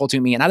initially hurtful to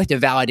me. And I'd like to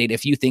validate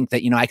if you think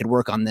that, I could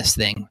work on this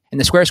thing.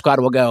 And the Square Squad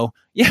will go,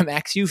 yeah,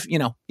 Max,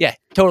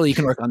 totally, you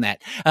can work on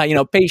that.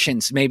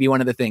 Patience may be one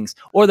of the things.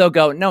 Or they'll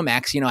go, no,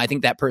 Max, I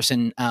think that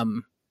person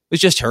was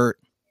just hurt.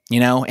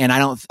 And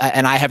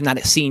I have not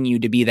seen you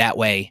to be that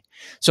way.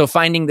 So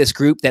finding this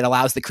group that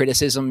allows the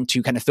criticism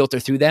to kind of filter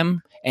through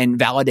them and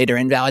validate or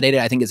invalidate it,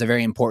 I think is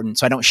very important.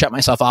 So I don't shut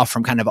myself off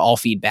from kind of all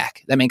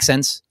feedback. That makes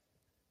sense?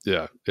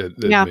 Yeah, it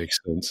makes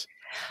sense.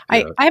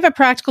 I have a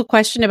practical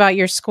question about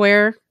your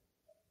square.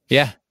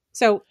 Yeah.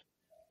 So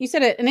you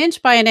said an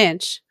inch by an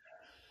inch.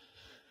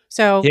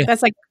 So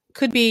that's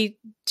could be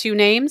 2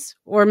 names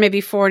or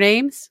maybe 4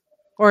 names.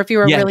 Or if you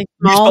were really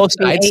small,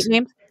 8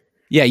 names.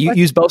 Yeah, you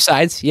use both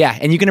sides. Yeah,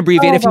 and you can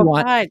abbreviate if you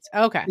want. Sides.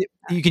 Okay.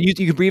 You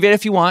can abbreviate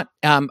if you want.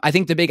 I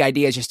think the big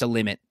idea is just a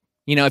limit.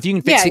 If you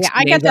can fit 6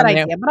 I names get that on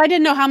there, idea, but I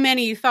didn't know how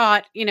many you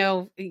thought,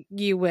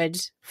 you would.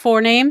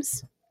 4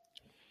 names?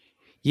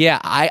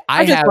 Yeah,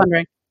 I'm just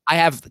wondering. I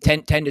have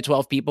 10 to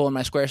 12 people in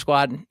my Square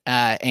Squad,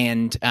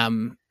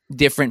 and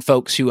different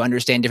folks who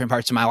understand different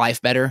parts of my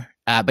life better.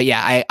 But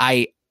yeah,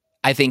 I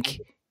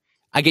think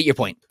I get your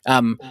point.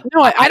 No,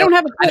 I don't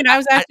have a point. I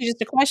was asking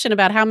just a question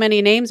about how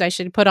many names I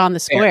should put on the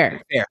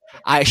square. Fair.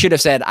 I should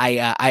have said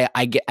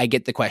I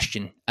get the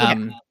question.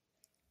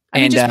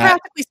 Okay. Just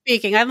practically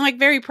speaking, I'm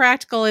very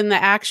practical in the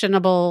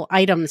actionable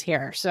items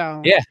here.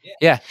 So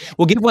yeah.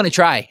 Well, give one a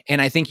try,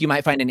 and I think you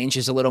might find an inch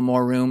is a little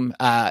more room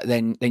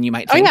than you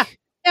might think. Oh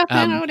yeah,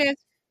 I know it is.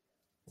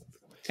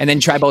 And then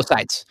try both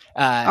sides.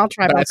 I'll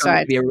try both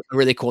sides. Be a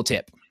really cool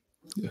tip.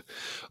 Yeah.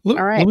 All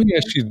right.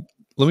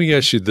 Let me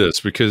ask you this,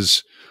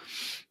 because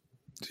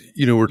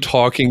we're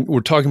talking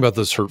about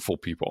those hurtful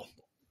people,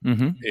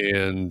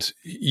 And,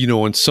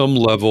 on some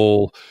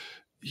level,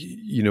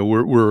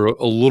 we're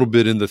a little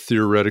bit in the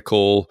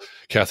theoretical.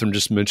 Catherine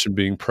just mentioned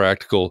being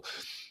practical.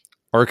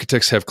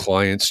 Architects have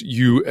clients.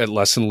 You at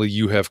Lessonly,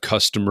 you have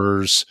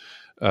customers.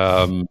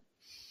 How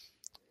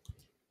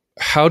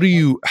do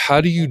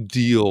you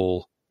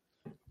deal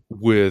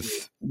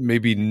with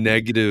maybe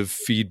negative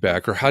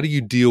feedback, or how do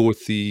you deal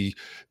with the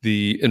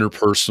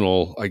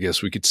interpersonal, I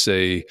guess we could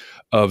say,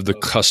 of the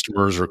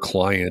customers or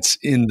clients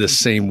in the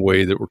same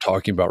way that we're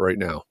talking about right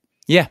now?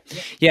 Yeah.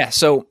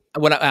 So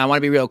what I want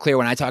to be real clear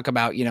when I talk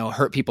about,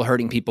 hurt people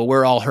hurting people,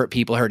 we're all hurt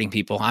people hurting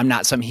people. I'm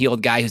not some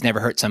healed guy who's never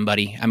hurt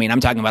somebody. I mean, I'm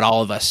talking about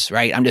all of us,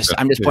 right? I'm just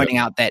pointing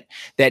out that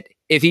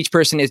if each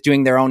person is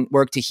doing their own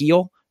work to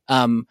heal,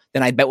 then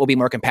I bet we'll be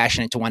more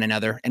compassionate to one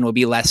another and we'll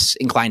be less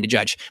inclined to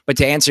judge. But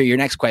to answer your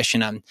next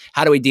question on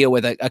how do we deal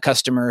with a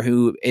customer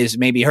who is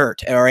maybe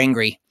hurt or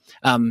angry,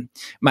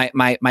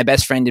 my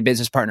best friend and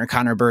business partner,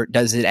 Connor Burt,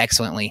 does it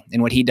excellently.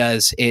 And what he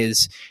does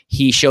is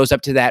he shows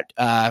up to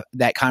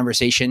that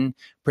conversation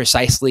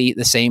precisely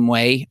the same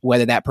way,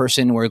 whether that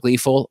person were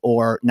gleeful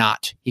or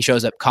not. He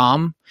shows up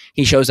calm.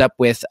 He shows up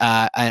with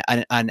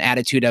an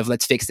attitude of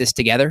let's fix this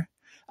together.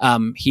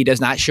 He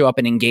does not show up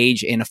and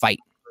engage in a fight.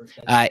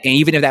 And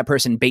even if that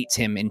person baits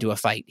him into a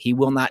fight, he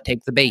will not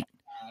take the bait.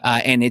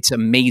 And it's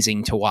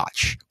amazing to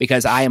watch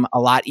because I am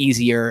a lot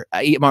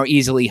more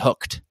easily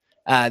hooked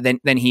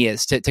than he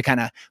is to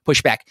kind of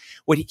push back.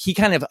 What he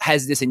kind of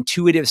has this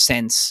intuitive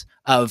sense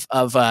of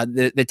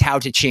the Tao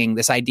Te Ching,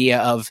 this idea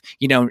of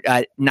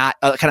not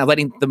kind of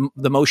letting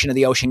the motion of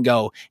the ocean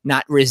go,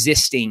 not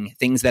resisting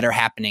things that are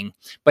happening,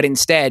 but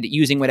instead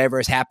using whatever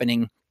is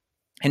happening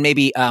and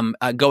maybe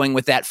going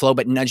with that flow,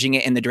 but nudging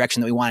it in the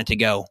direction that we want it to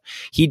go.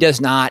 He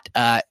does not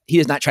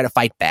try to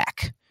fight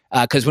back.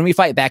 Because when we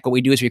fight back, what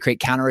we do is we create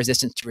counter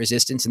resistance to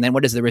resistance. And then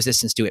what does the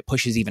resistance do? It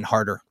pushes even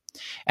harder.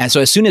 And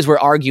so as soon as we're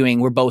arguing,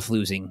 we're both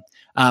losing.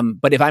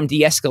 But if I'm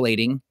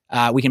de-escalating,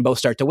 we can both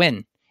start to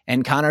win.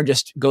 And Connor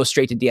just goes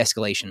straight to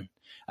de-escalation.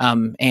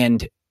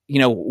 And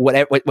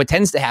what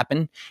tends to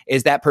happen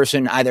is that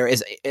person either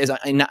is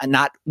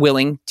not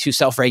willing to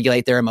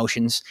self-regulate their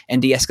emotions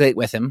and de-escalate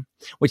with him,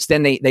 which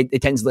then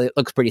it tends to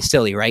look pretty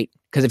silly, right?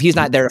 Because if he's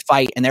not there to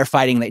fight and they're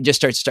fighting, it just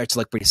starts to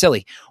look pretty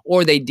silly.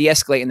 Or they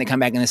de-escalate and they come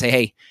back and they say,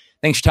 "Hey,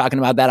 thanks for talking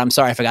about that. I'm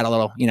sorry if I got a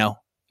little,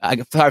 I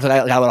got a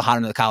little hot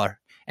under the collar."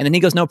 And then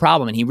he goes, "No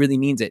problem," and he really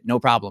means it, no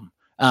problem.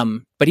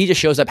 But he just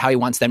shows up how he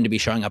wants them to be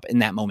showing up in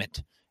that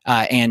moment,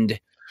 and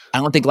I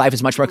don't think life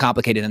is much more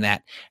complicated than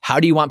that. How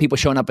do you want people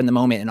showing up in the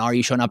moment? And are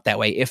you showing up that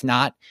way? If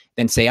not,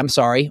 then say, "I'm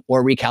sorry,"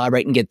 or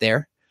recalibrate and get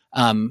there.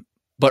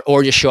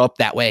 Or just show up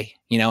that way,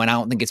 and I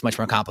don't think it's much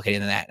more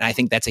complicated than that. And I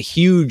think that's a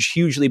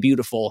hugely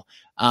beautiful,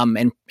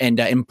 and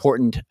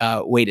important,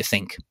 way to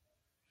think.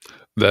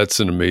 That's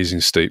an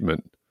amazing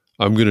statement.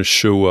 I'm going to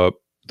show up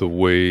the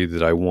way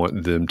that I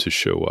want them to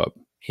show up.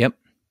 Yep.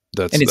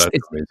 That's amazing.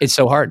 It's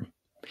so hard.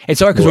 It's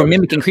hard because we're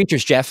mimicking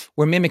creatures, Jeff.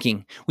 We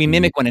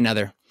mimic one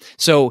another.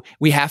 So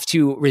we have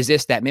to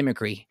resist that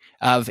mimicry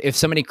of if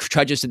somebody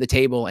trudges to the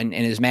table and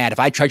is mad. If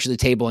I trudge to the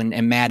table and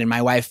am mad and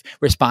my wife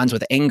responds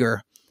with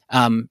anger,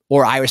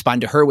 or I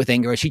respond to her with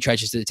anger as she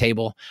trudges to the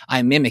table,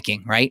 I'm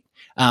mimicking, right?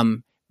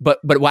 But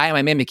why am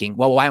I mimicking?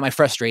 Well, why am I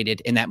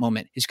frustrated in that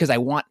moment? It's because I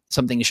want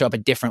something to show up a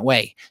different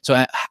way.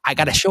 So I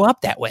got to show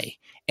up that way.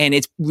 And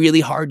it's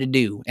really hard to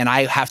do. And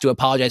I have to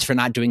apologize for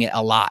not doing it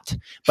a lot.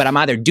 But I'm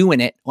either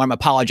doing it or I'm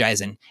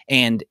apologizing.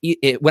 And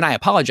when I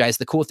apologize,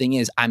 the cool thing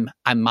is I'm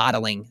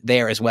modeling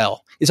there as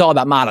well. It's all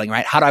about modeling,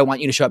 right? How do I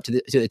want you to show up to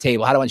the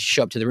table? How do I want you to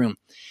show up to the room?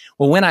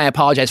 Well, when I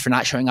apologize for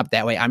not showing up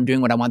that way, I'm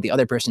doing what I want the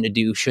other person to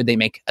do should they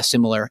make a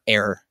similar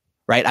error,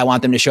 right? I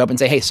want them to show up and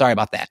say, "Hey, sorry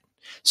about that."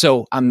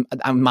 So I'm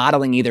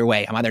modeling either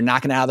way. I'm either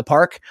knocking it out of the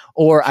park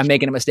or I'm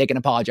making a mistake and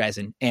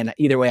apologizing. And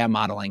either way, I'm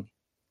modeling.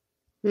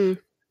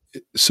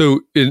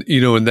 So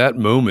in that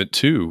moment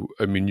too,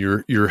 I mean,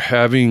 you're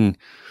having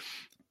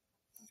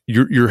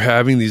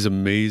these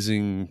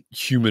amazing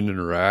human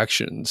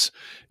interactions.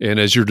 And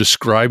as you're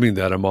describing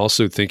that, I'm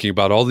also thinking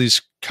about all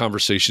these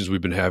conversations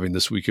we've been having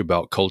this week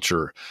about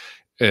culture.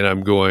 And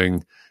I'm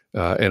going,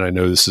 and I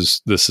know this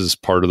is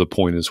part of the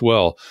point as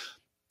well.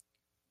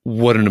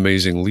 What an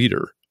amazing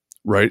leader,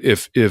 right?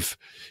 If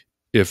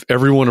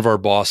every one of our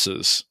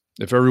bosses,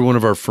 if every one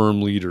of our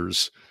firm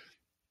leaders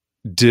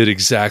did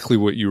exactly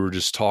what you were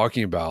just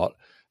talking about,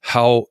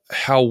 how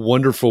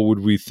wonderful would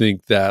we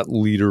think that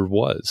leader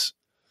was?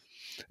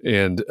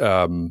 And,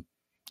 on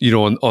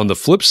the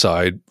flip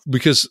side,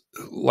 because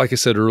like I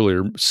said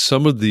earlier,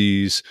 some of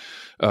these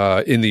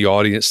in the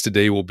audience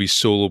today will be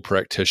solo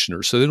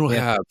practitioners. So they don't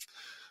have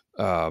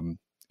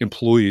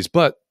employees,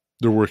 but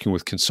they're working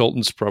with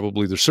consultants.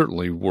 Probably they're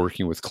certainly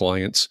working with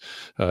clients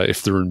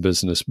if they're in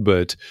business,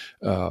 but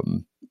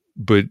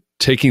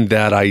taking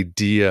that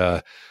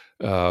idea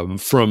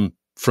from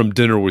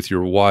dinner with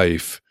your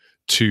wife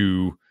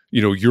to,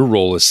 your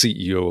role as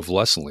CEO of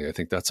Lessonly. I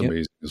think that's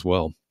amazing as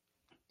well.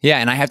 Yeah.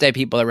 And I have to have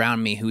people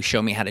around me who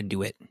show me how to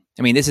do it.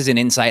 I mean, this is an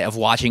insight of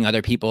watching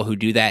other people who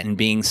do that and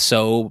being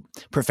so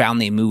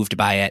profoundly moved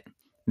by it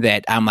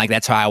that I'm like,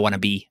 that's how I want to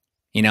be.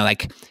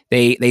 Like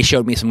they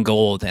showed me some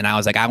gold and I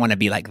was like, I want to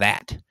be like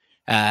that.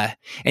 And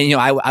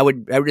I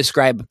would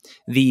describe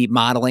the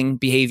modeling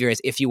behavior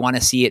as, if you want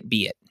to see it,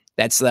 be it.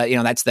 That's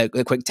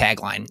the quick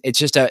tagline. It's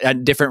just a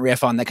different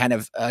riff on the kind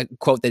of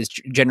quote that's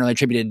generally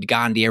attributed to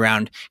Gandhi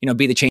around,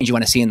 be the change you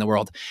want to see in the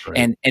world. Right.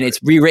 And it's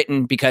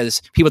rewritten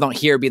because people don't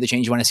hear be the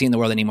change you want to see in the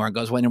world anymore. It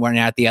goes one and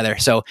out the other.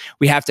 So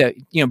we have to,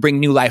 bring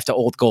new life to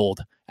old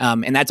gold.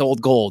 And that's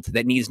old gold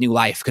that needs new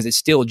life because it's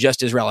still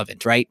just as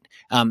relevant, right?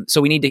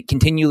 So we need to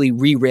continually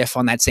re-riff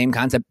on that same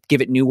concept,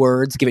 give it new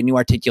words, give it new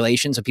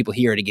articulation so people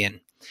hear it again.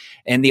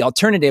 And the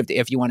alternative to,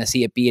 if you want to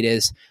see it, be it,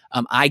 is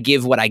I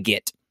give what I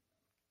get.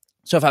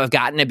 So if I've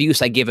gotten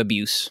abuse, I give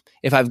abuse.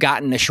 If I've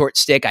gotten a short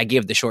stick, I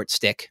give the short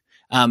stick.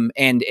 And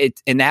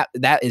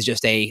that is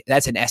just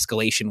that's an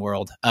escalation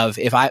world of,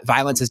 if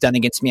violence is done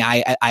against me,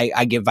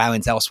 I give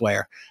violence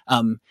elsewhere.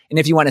 And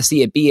if you want to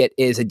see it, be it,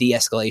 is a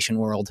de-escalation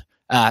world.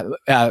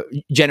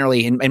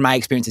 Generally, in my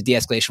experience, a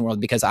de-escalation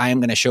world, because I am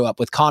going to show up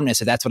with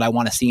calmness if that's what I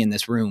want to see in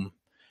this room.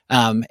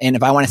 And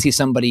if I want to see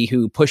somebody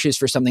who pushes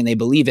for something they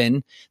believe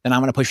in, then I'm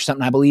going to push for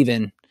something I believe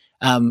in.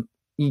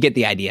 You get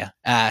the idea.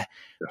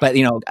 But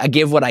I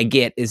give what I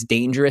get is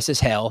dangerous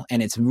as hell,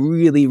 and it's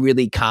really,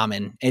 really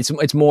common.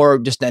 It's more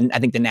just I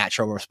think the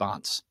natural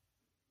response.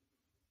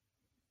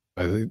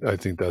 I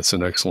think that's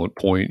an excellent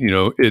point.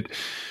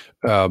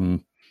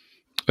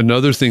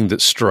 Another thing that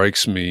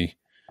strikes me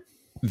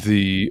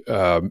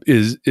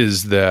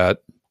is that,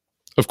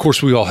 of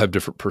course, we all have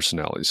different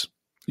personalities.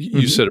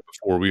 You said it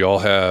before. We all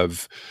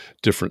have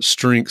different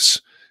strengths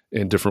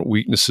and different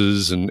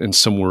weaknesses, and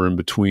somewhere in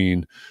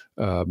between.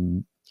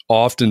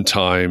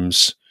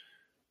 Oftentimes,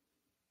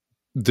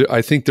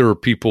 I think there are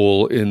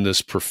people in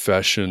this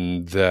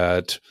profession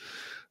that,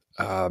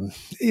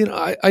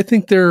 I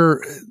think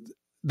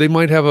they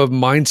might have a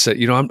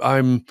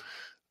mindset.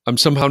 I'm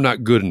somehow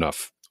not good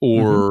enough,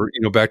 or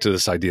back to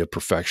this idea of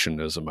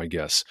perfectionism. I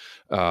guess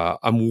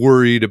I'm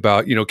worried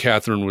about.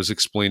 Catherine was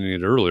explaining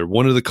it earlier.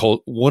 One of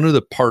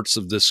the parts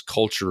of this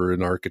culture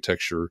in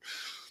architecture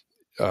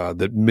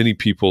that many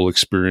people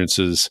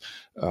experiences.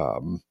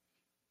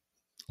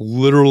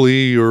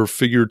 Literally or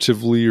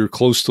figuratively or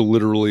close to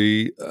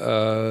literally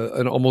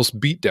an almost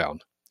beatdown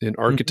in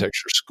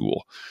architecture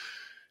school.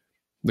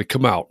 They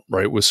come out,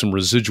 right, with some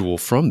residual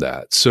from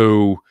that.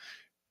 So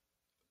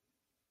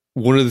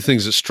one of the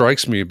things that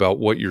strikes me about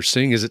what you're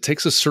saying is it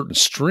takes a certain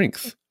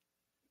strength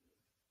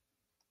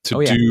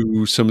to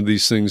do some of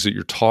these things that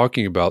you're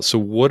talking about. So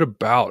what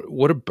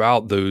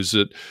about those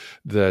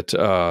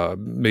that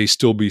may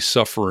still be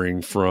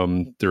suffering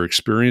from their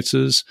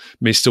experiences,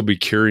 may still be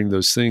carrying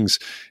those things?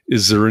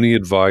 Is there any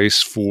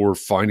advice for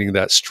finding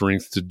that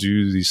strength to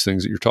do these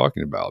things that you're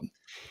talking about?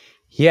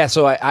 Yeah.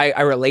 So I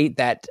relate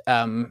that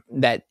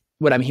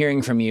what I'm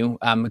hearing from you,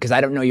 because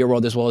I don't know your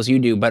world as well as you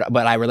do, but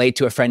I relate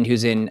to a friend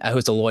who's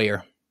a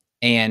lawyer,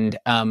 and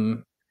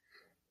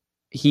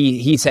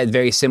he said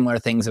very similar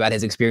things about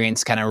his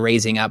experience kind of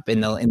raising up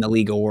in the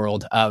legal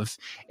world. Of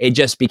it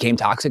just became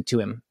toxic to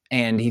him,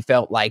 and he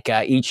felt like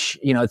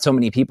so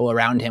many people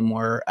around him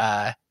were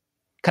kind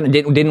of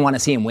didn't want to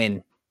see him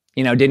win,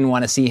 didn't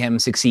want to see him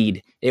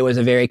succeed. It was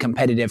a very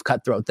competitive,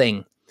 cutthroat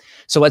thing.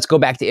 So let's go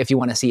back to, if you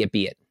want to see it,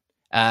 be it.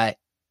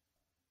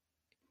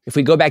 If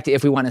we go back to,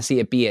 if we want to see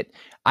it, be it,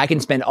 I can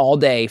spend all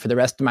day for the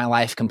rest of my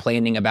life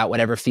complaining about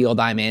whatever field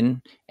I'm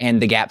in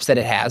and the gaps that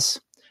it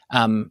has.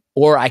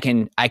 Or I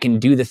can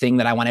do the thing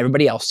that I want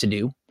everybody else to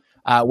do,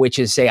 which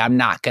is say, I'm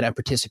not going to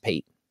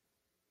participate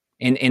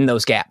in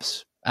those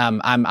gaps.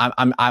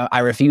 I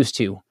refuse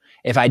to.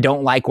 If I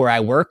don't like where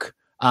I work,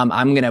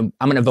 I'm going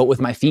to vote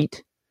with my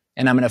feet,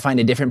 and I'm going to find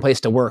a different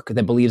place to work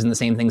that believes in the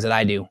same things that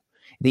I do.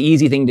 The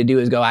easy thing to do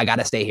is go, I got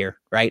to stay here,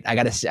 right? I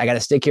got to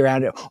stick here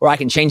around it, or I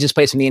can change this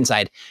place from the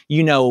inside.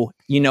 You know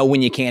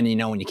when you can, and you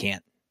know when you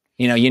can't.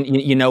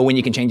 You know when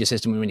you can change a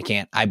system and when you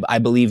can't. I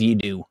believe you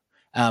do.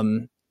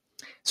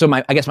 So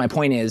I guess my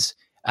point is,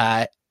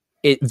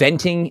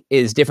 venting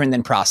is different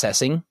than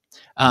processing.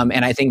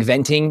 And I think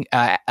venting,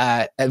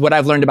 what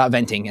I've learned about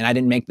venting, and I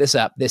didn't make this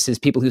up, this is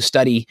people who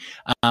study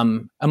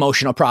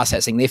emotional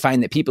processing. They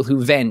find that people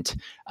who vent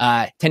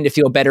tend to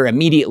feel better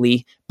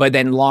immediately, but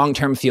then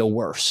long-term feel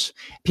worse.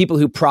 People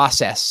who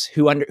process,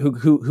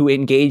 who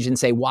engage and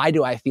say, why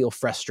do I feel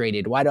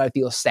frustrated? Why do I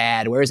feel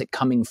sad? Where is it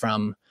coming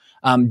from?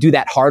 Do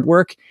that hard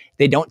work.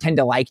 They don't tend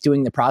to like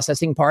doing the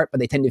processing part, but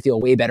they tend to feel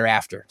way better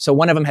after. So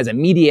one of them has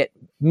immediate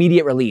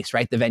release,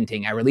 right? The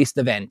venting. I release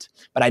the vent,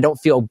 but I don't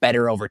feel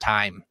better over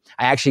time.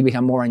 I actually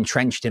become more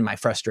entrenched in my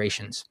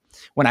frustrations.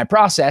 When I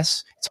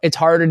process, it's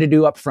harder to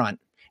do up front.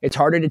 It's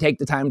harder to take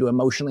the time to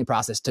emotionally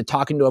process, to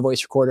talk into a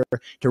voice recorder,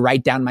 to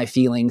write down my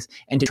feelings,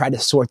 and to try to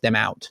sort them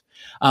out.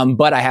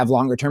 But I have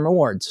longer term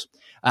rewards.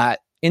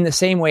 In the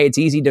same way, it's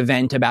easy to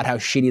vent about how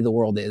shitty the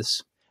world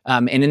is.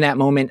 And in that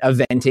moment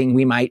of venting,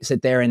 we might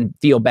sit there and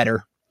feel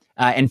better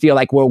and feel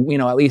like, well,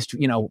 at least,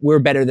 we're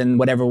better than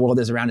whatever world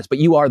is around us. But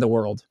you are the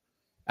world.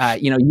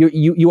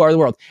 You are the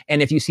world.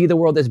 And if you see the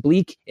world as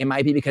bleak, it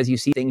might be because you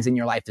see things in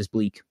your life as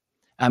bleak.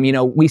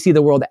 We see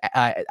the world.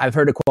 I've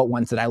heard a quote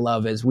once that I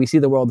love is, we see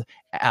the world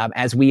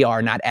as we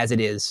are, not as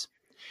it is.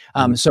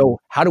 So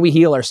how do we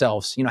heal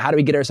ourselves? How do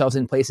we get ourselves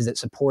in places that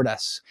support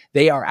us?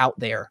 They are out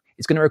there.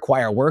 It's going to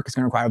require work. It's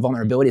going to require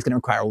vulnerability. It's going to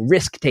require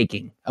risk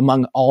taking,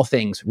 among all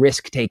things,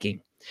 risk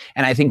taking.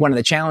 And I think one of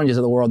the challenges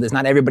of the world is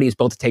not everybody is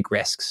built to take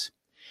risks.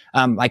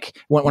 Like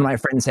one of my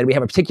friends said, we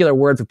have a particular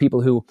word for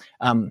people who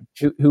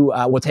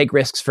will take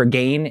risks for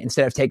gain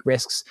instead of take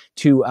risks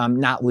to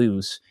not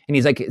lose. And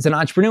he's like, it's an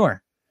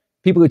entrepreneur.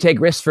 People who take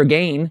risks for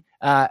gain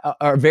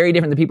are very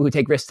different than people who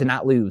take risks to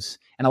not lose.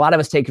 And a lot of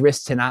us take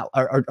risks to not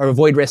or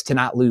avoid risks to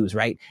not lose,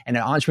 right? And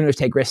entrepreneurs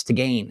take risks to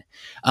gain.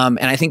 And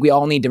I think we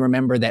all need to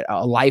remember that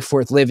a life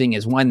worth living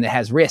is one that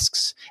has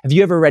risks. Have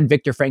you ever read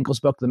Viktor Frankl's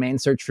book, The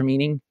Man's Search for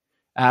Meaning,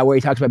 where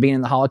he talks about being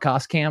in the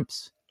Holocaust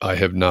camps? I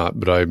have not,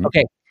 but I'm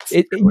okay.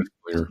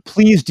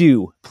 Please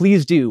do.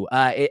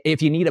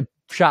 If you need a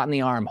shot in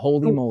the arm,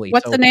 holy moly.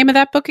 What's the name of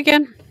that book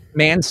again?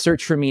 Man's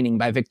Search for Meaning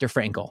by Viktor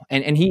Frankl.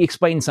 And he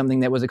explains something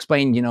that was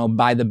explained,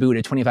 by the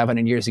Buddha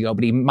 2,500 years ago,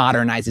 but he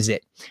modernizes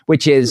it,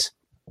 which is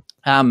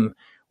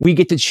we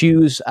get to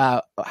choose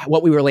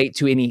what we relate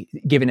to any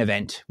given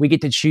event. We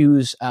get to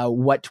choose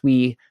what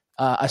we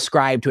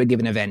ascribe to a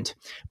given event.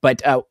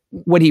 But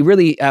what he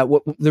really,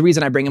 the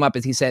reason I bring him up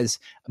is he says,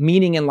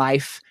 meaning in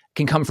life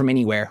can come from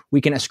anywhere.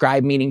 We can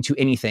ascribe meaning to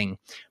anything.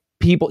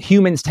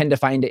 Humans tend to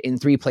find it in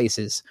three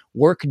places: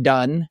 work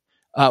done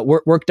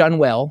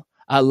well,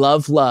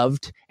 love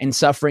loved, and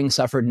suffering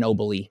suffered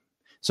nobly.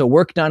 So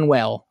work done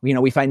well,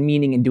 we find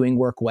meaning in doing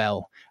work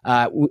well.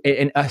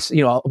 And us,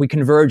 we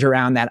converge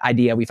around that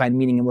idea. We find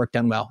meaning in work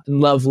done well, and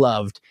love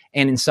loved,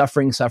 and in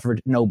suffering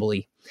suffered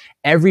nobly.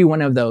 Every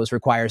one of those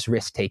requires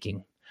risk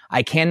taking.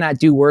 I cannot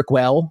do work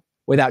well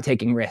without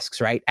taking risks,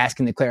 right?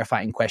 Asking the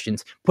clarifying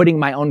questions, putting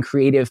my own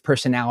creative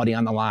personality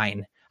on the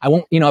line. I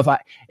won't,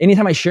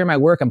 anytime I share my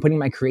work, I'm putting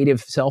my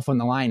creative self on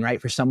the line, right?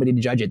 For somebody to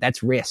judge it.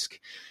 That's risk.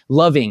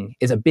 Loving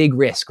is a big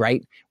risk,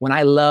 right? When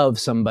I love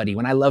somebody,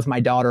 when I love my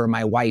daughter or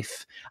my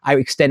wife, I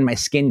extend my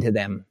skin to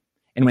them.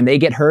 And when they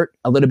get hurt,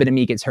 a little bit of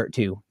me gets hurt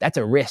too. That's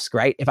a risk,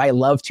 right? If I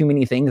love too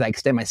many things, I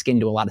extend my skin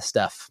to a lot of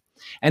stuff.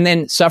 And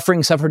then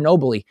suffering suffered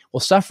nobly. Well,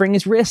 suffering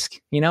is risk,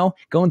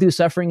 going through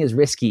suffering is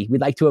risky.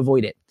 We'd like to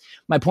avoid it.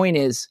 My point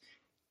is,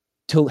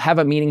 to have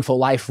a meaningful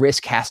life,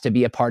 risk has to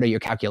be a part of your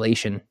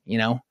calculation,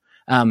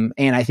 And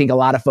I think a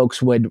lot of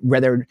folks would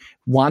rather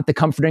want the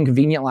comfort and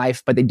convenient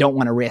life, but they don't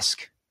want to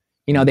risk.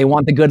 They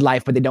want the good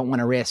life, but they don't want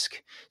to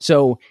risk.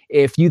 So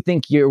if you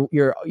think your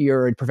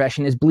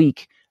profession is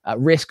bleak,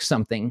 risk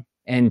something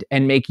and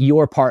make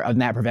your part of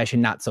that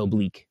profession not so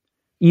bleak.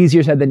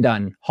 Easier said than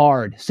done.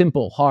 Hard,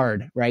 simple,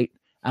 hard, right?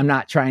 I'm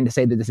not trying to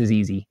say that this is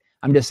easy.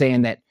 I'm just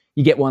saying that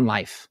you get one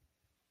life.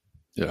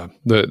 Yeah,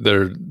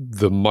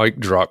 the mic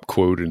drop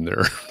quote in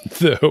there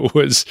that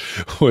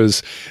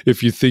was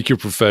if you think your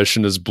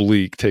profession is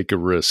bleak, take a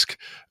risk.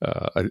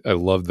 I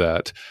love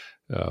that.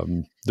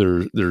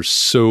 There's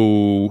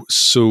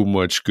so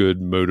much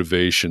good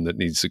motivation that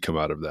needs to come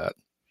out of that.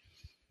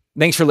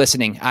 Thanks for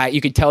listening.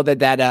 You could tell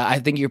that I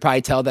think you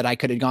probably tell that I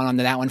could have gone on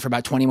to that one for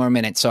about 20 more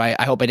minutes. So I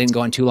hope I didn't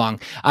go on too long.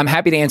 I'm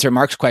happy to answer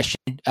Mark's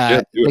question.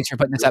 Thanks for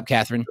putting this up,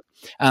 Catherine.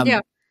 Yeah.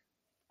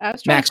 I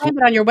was trying to find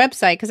it on your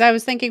website because I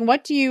was thinking,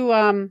 what do you,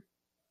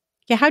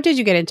 how did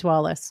you get into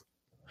all this?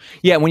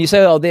 Yeah, when you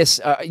say all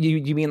this,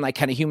 you mean like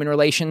kind of human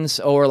relations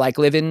or like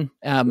living?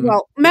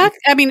 Well,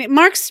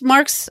 Max,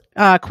 Mark's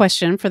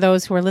question for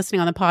those who are listening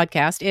on the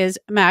podcast is,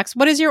 Max,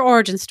 what is your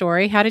origin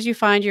story? How did you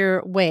find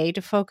your way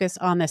to focus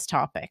on this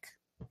topic?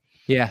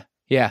 Yeah.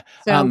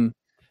 So,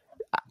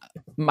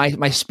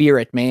 my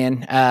spirit,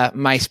 man,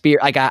 my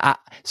spirit. Like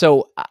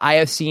so I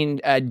have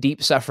seen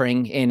deep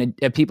suffering in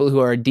people who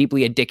are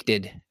deeply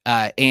addicted,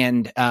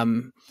 and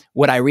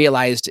what I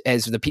realized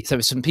as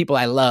some people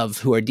I love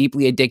who are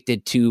deeply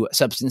addicted to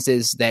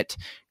substances that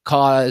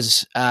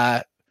cause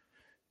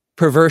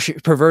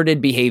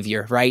perverted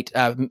behavior, right?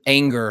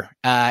 Anger,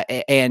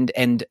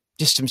 and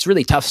just some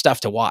really tough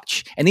stuff to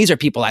watch. And these are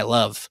people I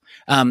love.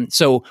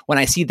 So when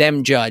I see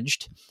them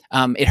judged,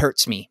 it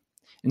hurts me.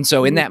 And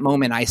so in that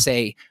moment, I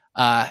say,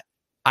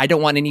 I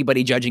don't want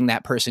anybody judging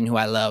that person who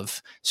I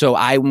love. So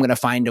I'm going to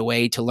find a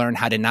way to learn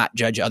how to not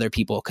judge other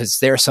people, because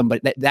there's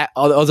somebody that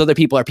all those other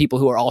people are people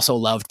who are also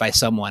loved by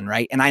someone,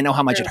 right? And I know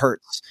how much it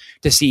hurts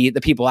to see the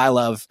people I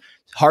love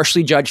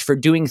harshly judged for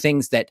doing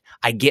things that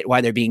I get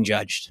why they're being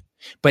judged.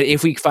 But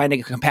if we find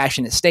a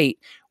compassionate state,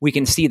 we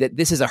can see that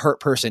this is a hurt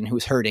person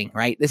who's hurting,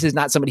 right? This is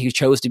not somebody who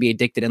chose to be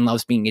addicted and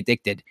loves being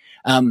addicted.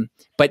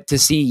 But to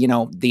see,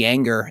 the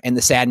anger and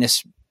the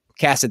sadness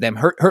cast at them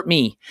hurt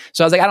me.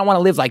 So I was like, I don't want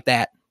to live like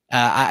that.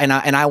 And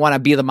I want to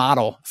be the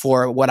model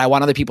for what I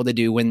want other people to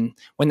do when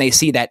they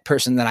see that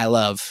person that I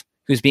love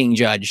who's being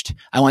judged.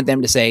 I want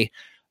them to say,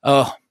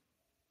 oh,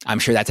 I'm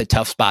sure that's a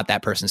tough spot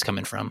that person's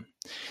coming from.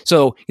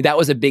 So that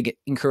was a big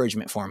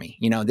encouragement for me.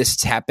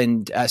 This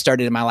happened,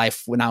 started in my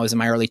life when I was in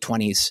my early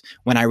 20s,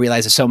 when I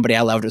realized that somebody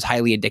I loved was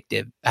highly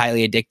addicted,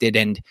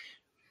 and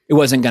it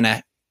wasn't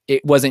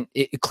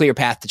a clear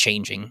path to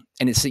changing.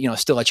 And it's,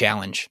 still a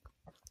challenge.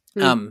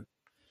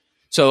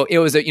 So it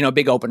was a,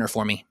 big opener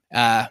for me.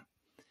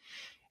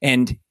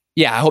 And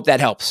yeah, I hope that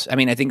helps. I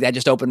mean, I think that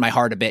just opened my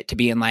heart a bit to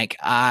being like,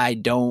 I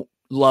don't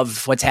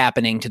love what's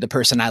happening to the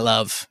person I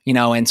love,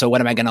 and so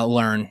what am I going to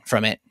learn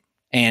from it?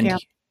 And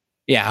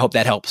yeah, I hope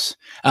that helps.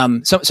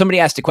 So somebody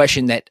asked a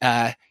question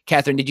that,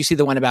 Catherine, did you see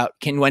the one about,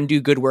 can one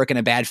do good work in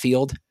a bad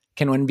field?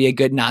 Can one be a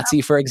good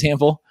Nazi, for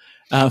example?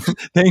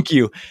 Thank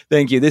you.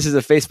 This is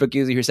a Facebook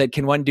user who said,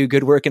 can one do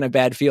good work in a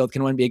bad field?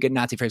 Can one be a good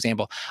Nazi, for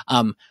example?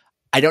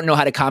 I don't know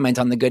how to comment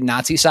on the good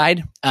Nazi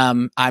side.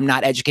 I'm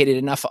not educated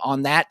enough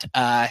on that.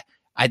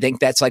 I think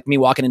that's like me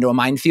walking into a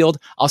minefield.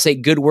 I'll say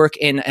good work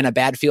in a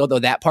bad field, though,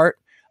 that part.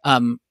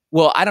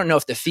 Well, I don't know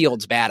if the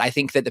field's bad. I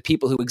think that the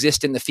people who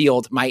exist in the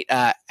field might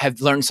have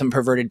learned some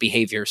perverted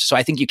behaviors. So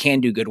I think you can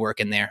do good work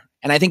in there.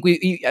 And I think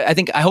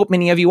I hope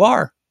many of you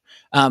are.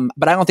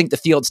 But I don't think the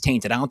field's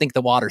tainted. I don't think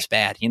the water's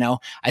bad.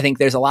 I think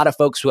there's a lot of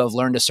folks who have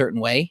learned a certain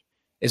way,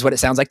 is what it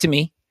sounds like to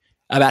me,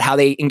 about how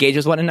they engage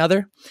with one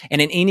another.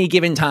 And in any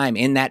given time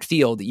in that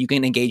field, you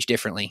can engage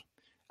differently.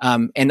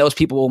 And those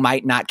people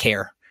might not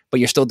care, but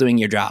you're still doing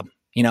your job.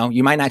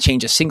 You might not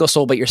change a single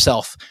soul but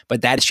yourself,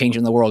 but that is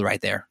changing the world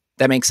right there.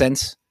 That makes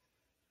sense?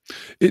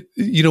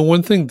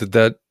 One thing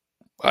that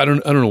I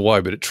don't know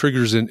why, but it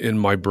triggers in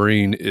my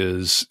brain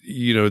is,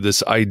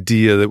 this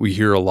idea that we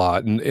hear a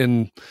lot,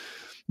 and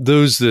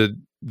those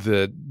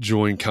that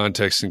join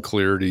Context and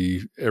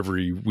Clarity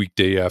every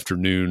weekday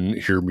afternoon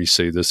hear me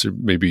say this, or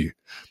maybe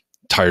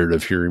tired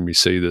of hearing me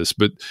say this,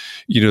 but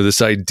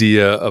this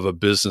idea of a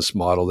business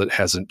model that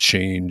hasn't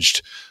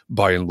changed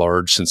by and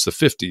large since the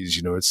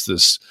 50s.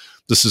 It's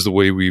this is the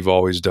way we've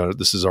always done it.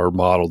 This is our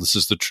model. This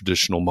is the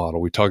traditional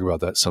model. We talk about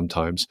that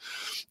sometimes.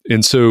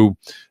 And so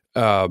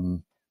I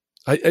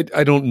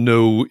don't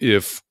know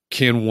if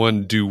can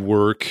one do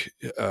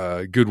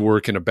good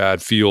work in a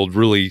bad field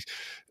really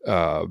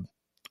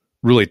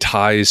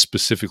ties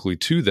specifically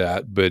to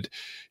that. But,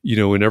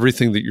 in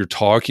everything that you're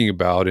talking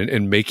about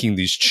and making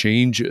these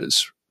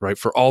changes, right,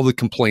 for all the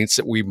complaints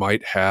that we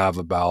might have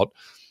about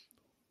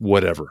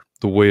whatever,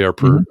 the way our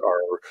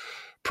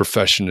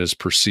profession is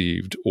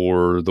perceived,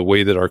 or the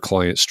way that our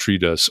clients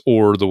treat us,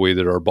 or the way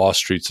that our boss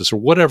treats us, or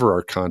whatever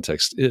our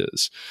context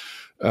is.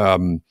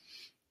 And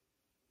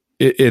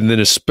then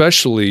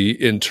especially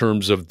in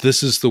terms of,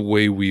 this is the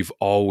way we've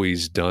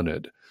always done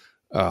it.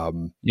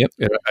 Yep.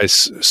 And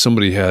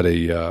somebody had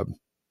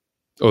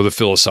the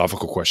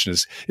philosophical question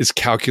is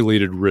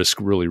calculated risk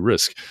really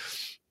risk?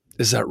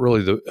 Is that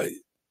really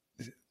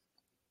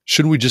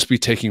shouldn't we just be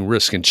taking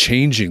risk and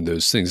changing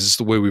those things? This is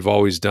the way we've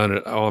always done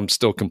it. Oh, I'm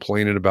still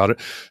complaining about it.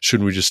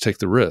 Shouldn't we just take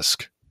the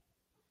risk?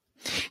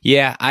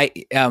 Yeah. I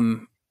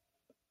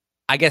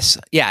guess,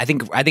 I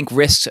think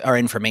risks are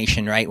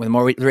information, right? The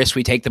more risks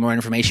we take, the more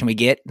information we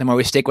get. The more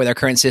we stick with our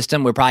current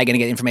system, we're probably going to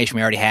get information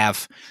we already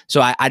have.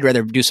 So I'd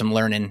rather do some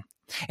learning.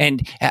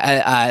 And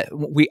I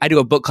do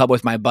a book club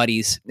with my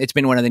buddies. It's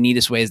been one of the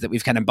neatest ways that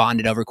we've kind of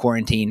bonded over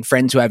quarantine.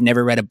 Friends who I've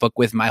never read a book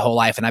with my whole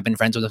life, and I've been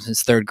friends with them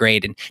since third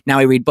grade. And now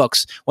we read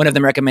books. One of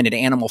them recommended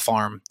Animal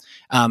Farm.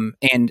 And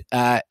in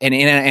an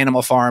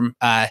Animal Farm,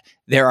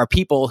 there are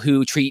people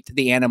who treat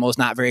the animals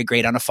not very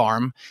great on a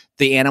farm.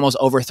 The animals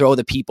overthrow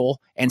the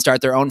people and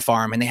start their own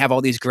farm. And they have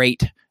all these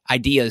great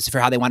ideas for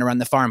how they want to run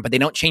the farm, but they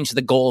don't change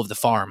the goal of the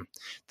farm.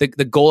 The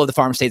goal of the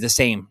farm stays the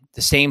same.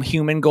 The same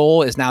human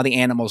goal is now the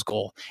animal's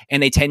goal,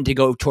 and they tend to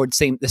go towards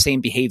the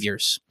same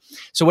behaviors.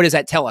 So what does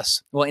that tell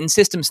us? Well, in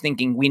systems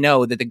thinking, we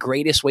know that the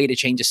greatest way to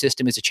change a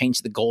system is to change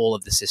the goal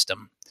of the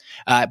system.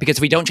 Because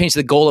if we don't change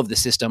the goal of the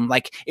system,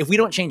 like if we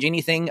don't change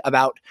anything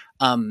about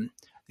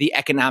the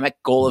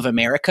economic goal of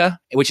America,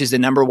 which is the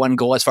number one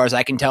goal as far as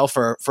I can tell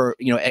for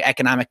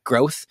economic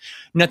growth,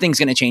 nothing's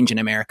going to change in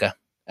America.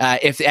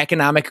 If the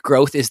economic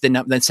growth is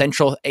the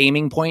central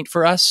aiming point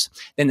for us,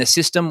 then the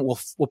system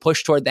will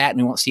push toward that, and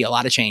we won't see a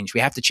lot of change.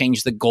 We have to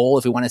change the goal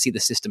if we want to see the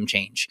system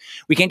change.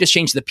 We can't just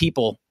change the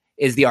people,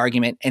 is the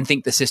argument, and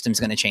think the system's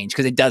going to change,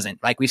 because it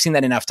doesn't. Like, we've seen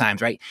that enough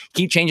times, right?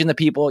 Keep changing the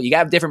people. You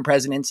got different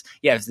presidents.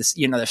 Yeah,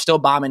 they're still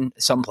bombing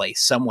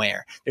someplace,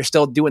 somewhere. They're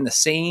still doing the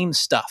same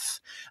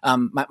stuff.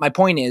 My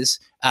point is,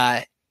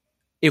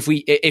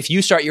 if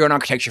you start your own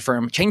architecture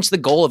firm, change the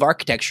goal of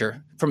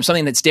architecture from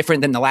something that's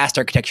different than the last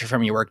architecture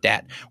firm you worked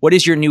at. What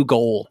is your new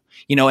goal?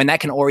 And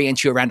that can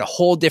orient you around a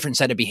whole different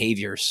set of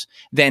behaviors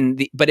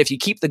but if you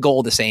keep the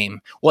goal the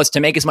same, well, it's to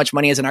make as much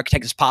money as an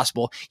architect as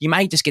possible. You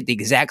might just get the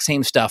exact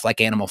same stuff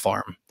like Animal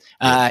Farm,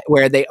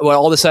 where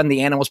all of a sudden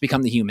the animals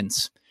become the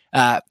humans.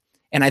 And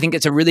I think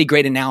it's a really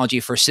great analogy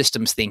for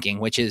systems thinking,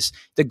 which is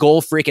the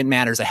goal freaking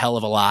matters a hell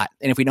of a lot.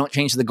 And if we don't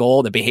change the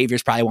goal, the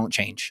behaviors probably won't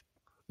change.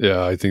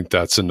 Yeah, I think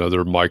that's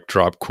another mic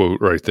drop quote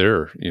right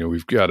there.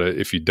 We've got to,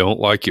 if you don't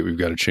like it, we've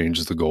got to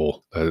change the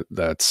goal.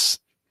 That's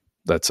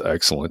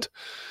excellent.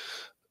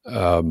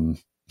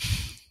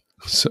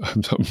 So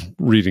I'm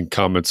reading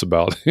comments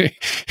about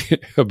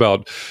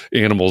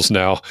animals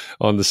now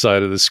on the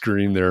side of the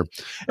screen there.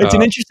 It's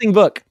an interesting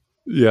book.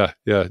 Yeah.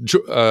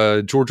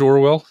 George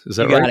Orwell, is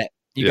that right?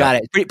 You got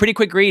it. Pretty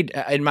quick read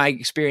in my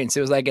experience.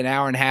 It was like an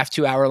hour and a half,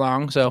 2 hour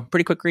long. So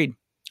pretty quick read.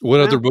 What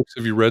other books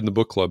have you read in the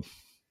book club?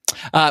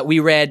 We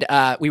read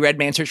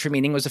Man's Search for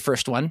Meaning was the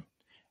first one,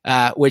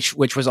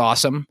 which was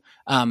awesome.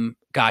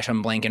 Gosh,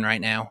 I'm blanking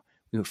right now.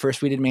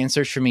 First, we did Man's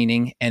Search for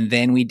Meaning, and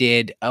then we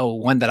did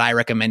one that I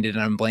recommended,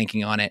 and I'm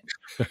blanking on it.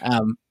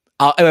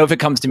 If it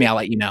comes to me, I'll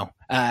let you know.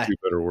 Do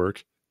Better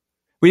Work.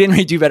 We didn't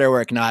really Do Better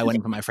Work. No, I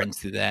wouldn't put my friends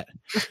through that.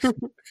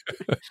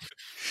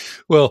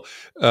 Well,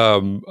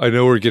 I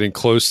know we're getting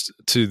close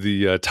to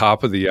the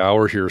top of the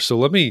hour here, so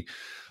let me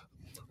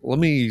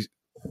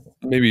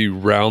maybe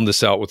round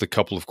this out with a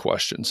couple of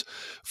questions.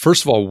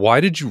 First of all,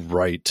 why did you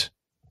write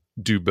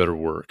Do Better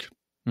Work?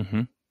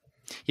 Mm-hmm.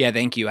 Yeah,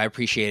 thank you. I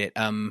appreciate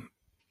it.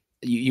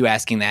 You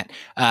asking that.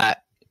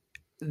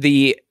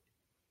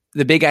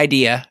 The big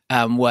idea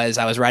was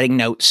I was writing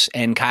notes,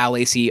 and Kyle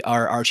Lacey,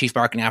 our chief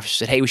marketing officer,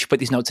 said, "Hey, we should put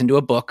these notes into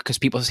a book because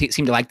people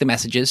seem to like the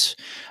messages."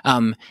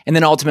 And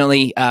then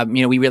ultimately,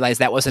 we realized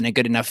that wasn't a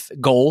good enough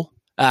goal.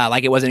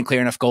 Like it wasn't a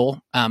clear enough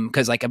goal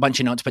because like a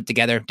bunch of notes put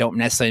together don't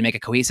necessarily make a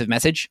cohesive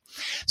message.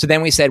 So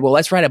then we said, well,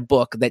 let's write a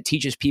book that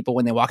teaches people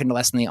when they walk into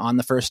Lessonly on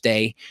the first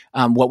day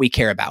what we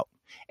care about.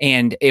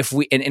 And if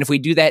we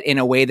do that in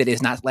a way that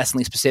is not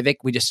Lessonly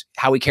specific, we just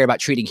how we care about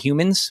treating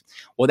humans,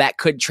 well, that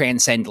could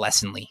transcend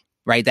Lessonly,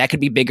 right? That could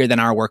be bigger than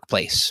our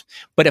workplace.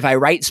 But if I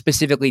write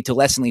specifically to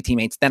Lessonly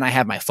teammates, then I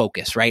have my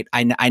focus, right?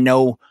 I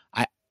know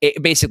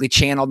it basically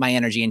channeled my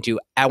energy into,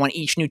 I want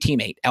each new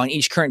teammate, I want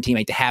each current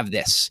teammate to have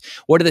this.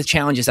 What are the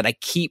challenges that I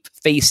keep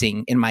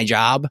facing in my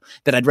job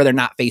that I'd rather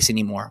not face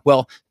anymore?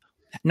 Well,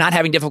 not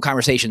having difficult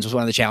conversations was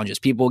one of the challenges.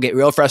 People get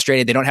real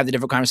frustrated. They don't have the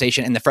difficult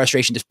conversation and the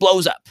frustration just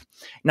blows up.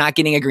 Not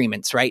getting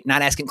agreements, right?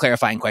 Not asking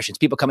clarifying questions.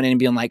 People coming in and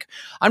being like,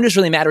 I'm just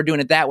really mad we're doing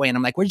it that way. And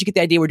I'm like, where did you get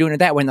the idea we're doing it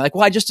that way? And they're like,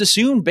 well, I just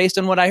assumed based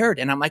on what I heard.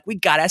 And I'm like, we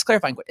got to ask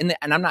clarifying questions.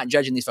 And I'm not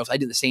judging these folks. I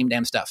do the same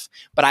damn stuff.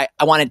 But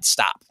I wanted to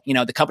stop.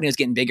 The company was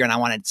getting bigger and I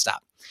wanted to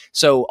stop.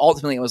 So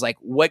ultimately it was like,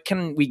 what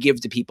can we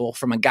give to people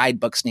from a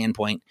guidebook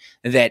standpoint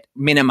that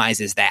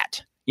minimizes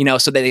that?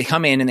 So that they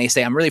come in and they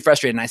say, I'm really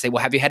frustrated. And I say,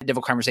 well, have you had a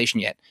difficult conversation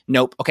yet?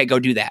 Nope. Okay, go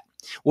do that.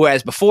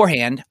 Whereas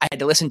beforehand, I had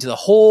to listen to the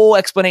whole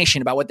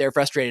explanation about what they're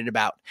frustrated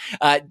about.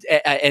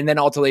 And then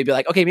ultimately be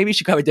like, okay, maybe you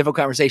should have a difficult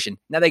conversation.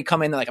 Now they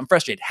come in and they're like, I'm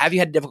frustrated. Have you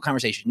had a difficult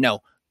conversation? No.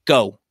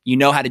 Go. You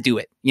know how to do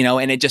it,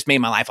 and it just made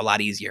my life a lot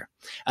easier.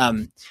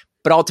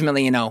 But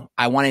ultimately,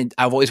 I've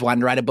always wanted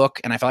to write a book,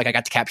 and I felt like I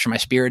got to capture my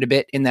spirit a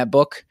bit in that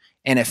book.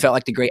 And it felt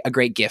like a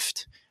great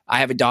gift. I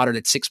have a daughter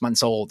that's 6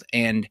 months old,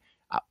 and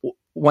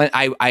when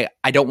I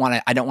don't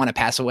want to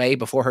pass away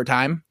before her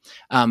time,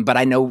 but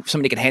I know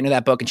somebody could hand her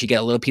that book and she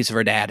get a little piece of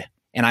her dad,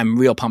 and I'm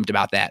real pumped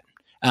about that.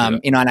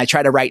 And I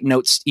try to write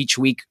notes each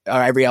week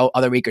or every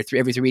other week or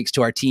every 3 weeks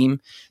to our team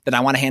that I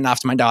want to hand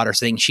off to my daughter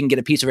so she can get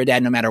a piece of her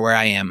dad no matter where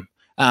I am.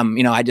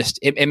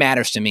 It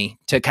matters to me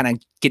to kind of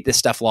get this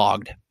stuff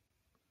logged.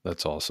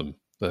 That's awesome.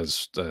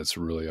 That's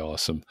really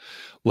awesome.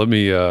 Let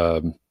me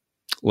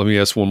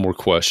ask one more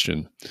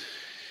question.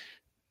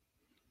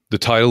 The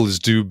title is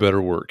Do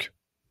Better Work.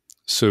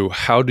 So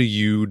how do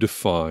you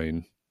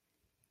define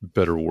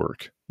better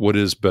work? What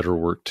is better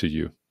work to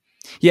you?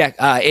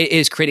 Yeah, it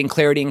is creating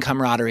clarity and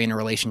camaraderie in a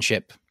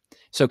relationship.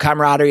 So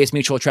camaraderie is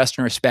mutual trust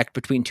and respect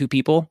between two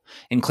people,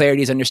 and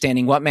clarity is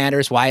understanding what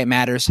matters, why it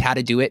matters, how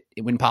to do it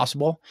when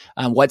possible,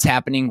 what's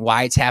happening,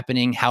 why it's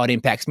happening, how it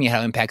impacts me,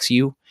 how it impacts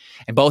you.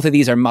 And both of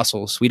these are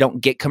muscles. We don't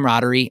get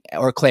camaraderie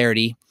or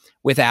clarity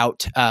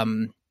without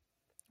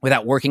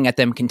working at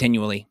them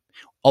continually.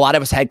 A lot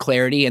of us had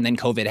clarity and then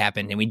COVID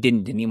happened and we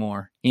didn't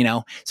anymore,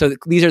 So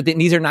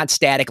these are not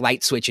static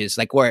light switches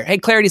like where, hey,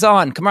 clarity's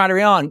on,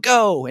 camaraderie on,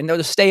 go, and they'll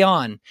just stay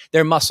on.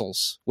 They're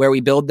muscles where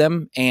we build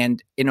them,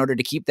 and in order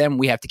to keep them,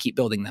 we have to keep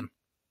building them.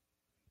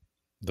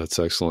 That's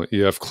excellent.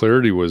 Yeah, if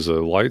clarity was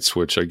a light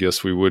switch, I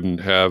guess we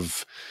wouldn't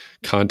have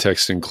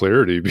context and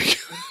clarity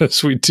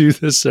because we do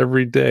this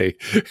every day.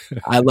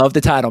 I love the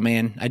title,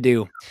 man. I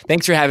do.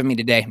 Thanks for having me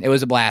today. It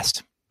was a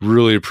blast.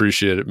 Really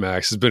appreciate it,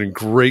 Max. It's been a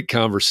great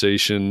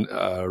conversation.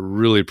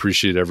 Really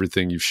appreciate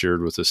everything you've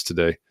shared with us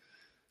today.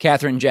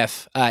 Catherine,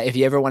 Jeff, if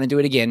you ever want to do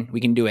it again,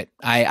 we can do it.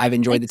 I've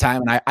enjoyed the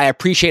time, and I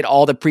appreciate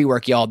all the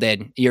pre-work y'all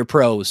did. You're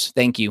pros.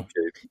 Thank you.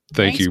 Okay.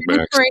 Thanks you, Max.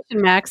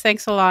 Inspiration, Max.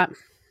 Thanks a lot.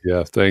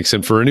 Yeah, thanks.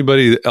 And for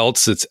anybody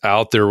else that's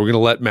out there, we're going to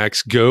let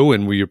Max go,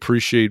 and we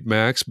appreciate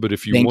Max. But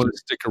if you want to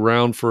stick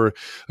around for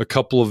a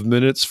couple of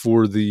minutes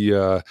for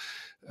the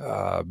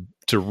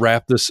to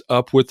wrap this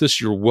up with us,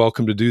 you're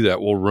welcome to do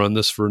that. We'll run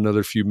this for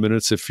another few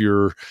minutes if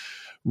you're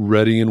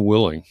ready and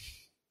willing.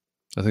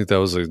 I think that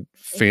was a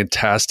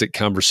fantastic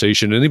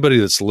conversation. Anybody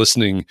that's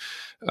listening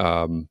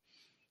on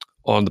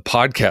the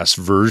podcast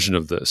version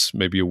of this,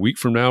 maybe a week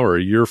from now or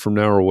a year from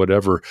now or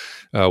whatever,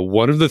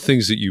 one of the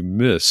things that you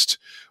missed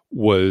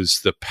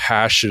was the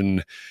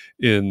passion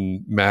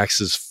in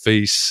Max's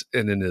face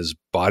and in his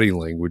body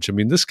language. I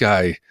mean, this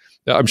guy,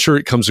 I'm sure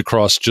it comes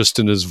across just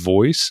in his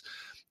voice,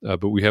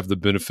 but we have the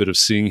benefit of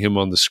seeing him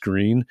on the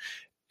screen,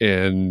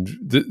 and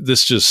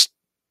this just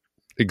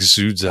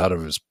exudes out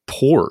of his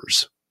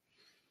pores.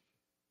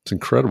 It's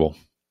incredible.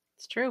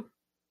 It's true.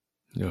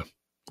 Yeah.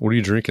 What are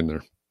you drinking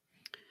there?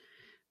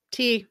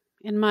 Tea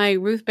in my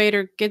Ruth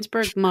Bader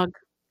Ginsburg mug.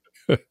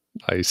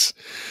 Nice.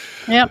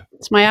 Yep.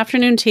 It's my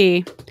afternoon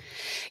tea.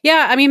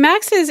 Yeah. I mean,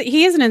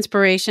 he is an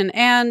inspiration,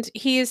 and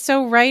he is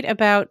so right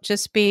about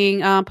just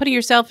being, putting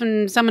yourself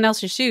in someone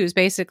else's shoes,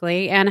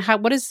 basically. And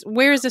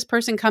where is this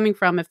person coming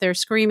from if they're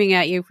screaming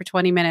at you for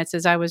 20 minutes,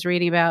 as I was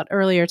reading about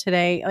earlier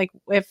today? Like,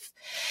 if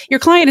your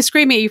client is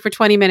screaming at you for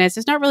 20 minutes,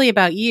 it's not really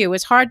about you.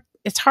 It's hard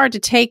to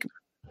take.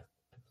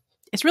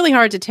 It's really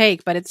hard to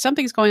take, but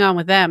something's going on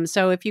with them.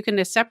 So if you can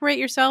just separate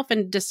yourself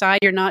and decide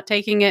you're not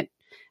taking it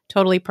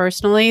totally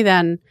personally,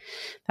 then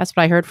that's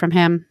what I heard from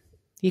him.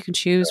 You can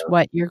choose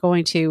what you're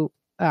going to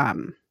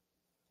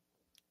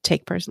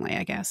take personally,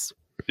 I guess.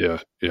 Yeah.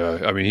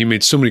 I mean, he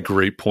made so many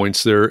great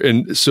points there.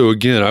 And so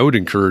again, I would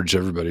encourage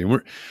everybody,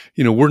 and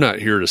we're not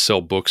here to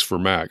sell books for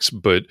Max,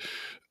 but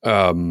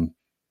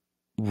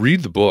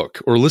read the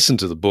book or listen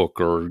to the book,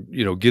 or,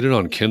 get it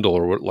on Kindle,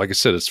 or what. Like I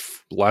said,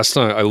 last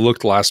time I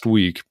looked last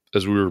week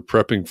as we were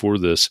prepping for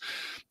this,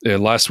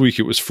 and last week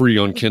it was free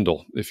on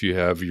Kindle if you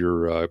have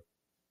your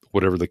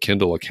whatever the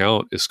Kindle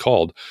account is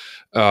called.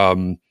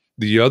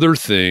 The other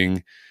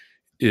thing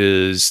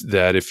is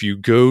that if you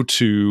go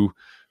to,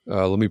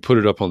 let me put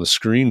it up on the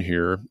screen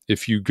here.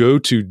 If you go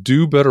to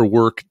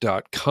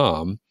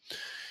dobetterwork.com,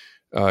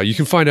 you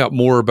can find out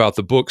more about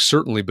the book,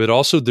 certainly, but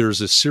also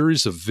there's a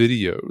series of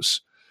videos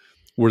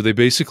where they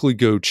basically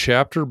go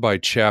chapter by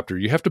chapter.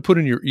 You have to put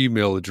in your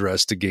email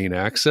address to gain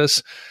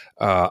access.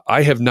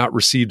 I have not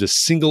received a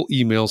single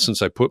email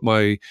since I put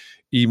my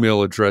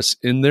email address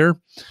in there.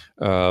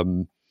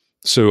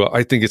 So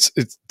I think it's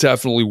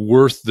definitely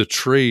worth the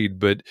trade.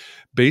 But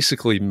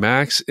basically,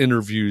 Max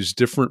interviews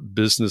different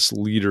business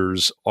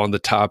leaders on the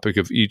topic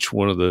of each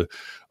one of the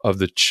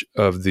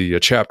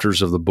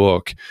chapters of the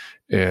book,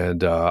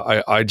 and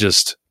I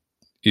just,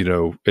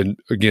 and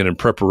again, in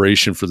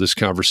preparation for this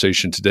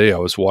conversation today, I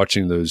was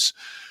watching those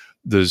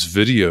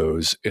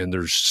videos, and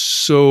there's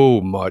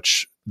so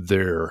much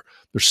there.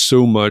 There's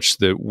so much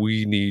that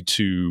we need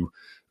to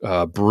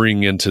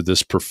bring into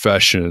this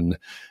profession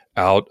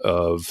out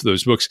of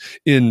those books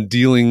in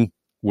dealing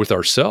with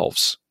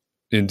ourselves,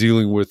 in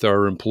dealing with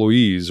our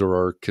employees or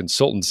our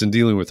consultants, in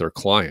dealing with our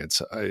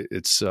clients.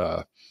 This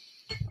is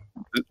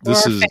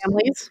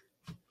families.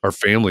 Our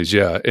families.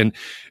 Yeah. And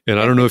I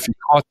don't know if you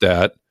caught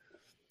that,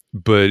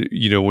 but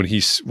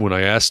when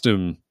I asked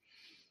him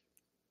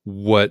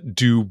what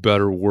do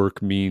better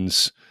work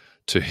means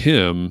to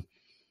him,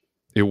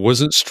 it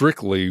wasn't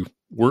strictly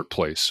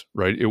workplace,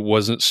 right? It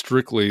wasn't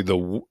strictly the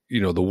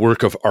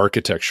work of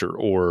architecture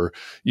or,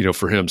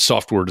 for him,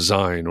 software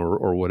design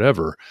or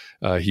whatever.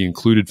 He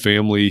included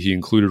family, he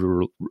included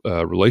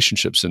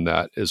relationships in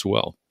that as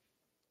well.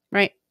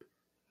 Right.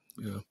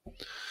 Yeah.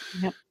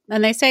 Yep.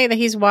 And they say that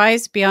he's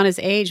wise beyond his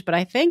age, but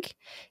I think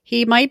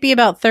he might be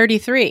about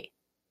 33.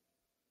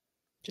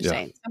 Just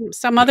saying.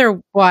 Some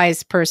other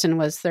wise person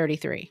was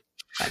 33.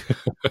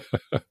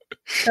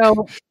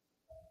 So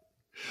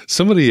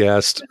somebody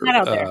asked,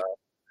 I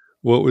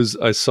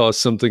saw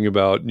something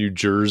about New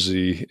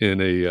Jersey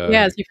in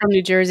a. Is he from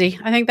New Jersey?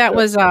 I think that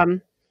was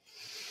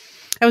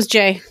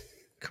Jay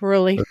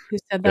Carulli who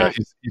said that.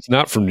 Yeah, he's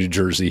not from New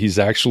Jersey. He's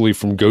actually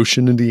from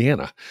Goshen,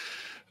 Indiana.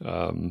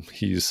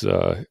 He's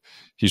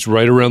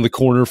right around the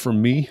corner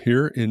from me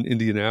here in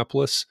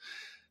Indianapolis.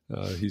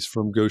 He's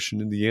from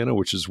Goshen, Indiana,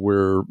 which is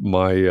where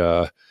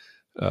my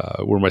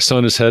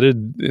son is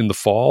headed in the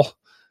fall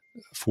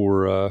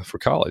for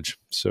college.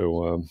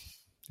 So,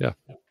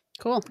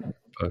 cool.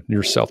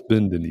 Near South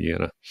Bend,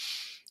 Indiana.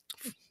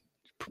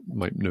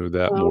 Might know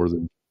that more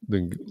than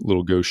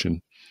Little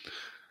Goshen.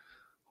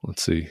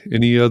 Let's see.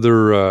 Any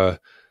other?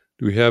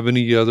 Do we have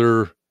any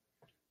other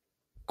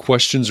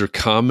questions or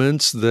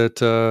comments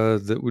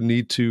that we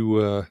need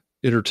to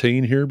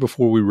entertain here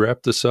before we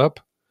wrap this up?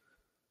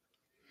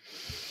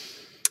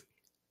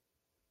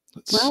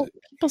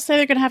 People say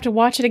they're going to have to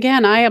watch it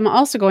again. I am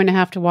also going to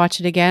have to watch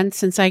it again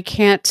since I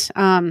can't.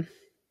 I'm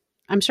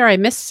sure I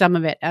missed some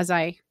of it as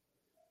I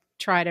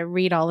try to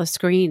read all the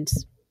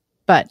screens.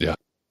 But he's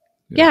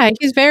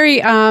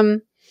very.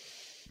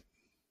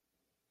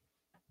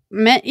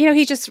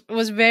 He just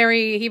was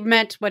very. He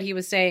meant what he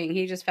was saying.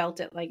 He just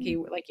felt it like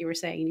you were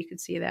saying. You could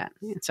see that.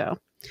 So.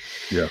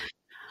 Yeah.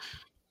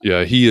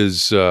 He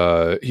is.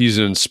 He's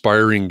an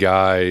inspiring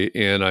guy,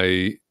 and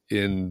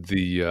in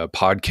the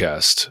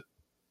podcast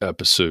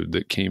episode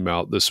that came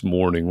out this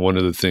morning, one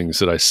of the things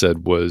that I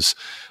said was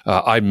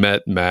I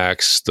met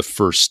Max the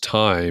first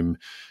time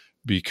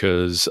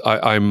because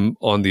I'm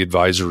on the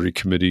advisory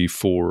committee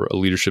for a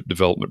leadership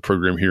development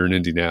program here in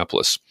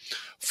Indianapolis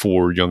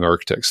for young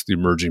architects, the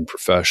emerging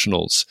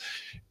professionals.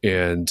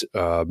 And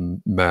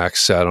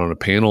Max sat on a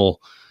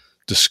panel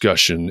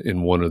discussion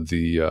in one of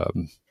the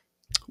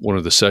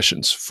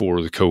sessions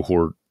for the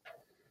cohort.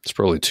 It's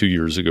probably 2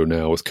 years ago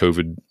now, with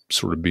COVID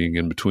sort of being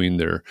in between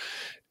there.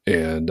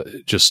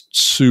 And just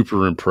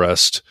super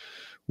impressed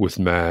with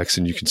Max,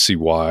 and you can see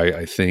why,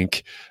 I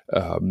think,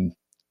 and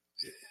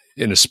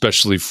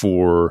especially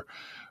for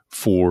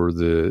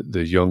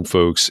the young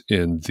folks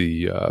in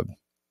the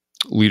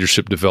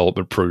leadership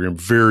development program,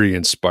 very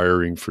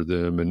inspiring for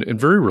them and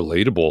very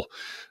relatable.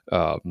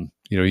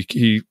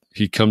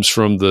 he comes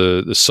from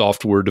the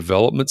software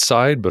development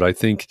side, but I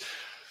think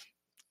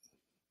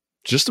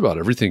just about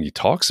everything he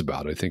talks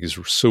about, I think, is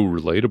so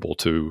relatable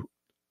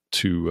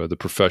to the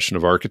profession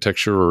of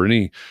architecture or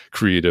any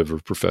creative or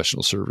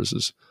professional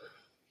services.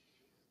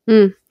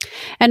 Mm.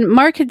 And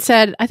Mark had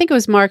said, I think it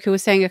was Mark who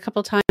was saying a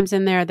couple times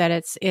in there that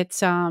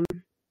it's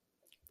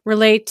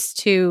relates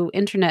to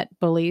internet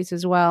bullies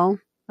as well.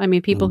 I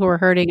mean, people who are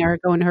hurting are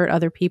going to hurt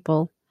other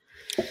people.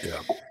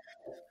 Yeah.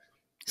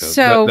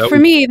 So for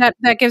me,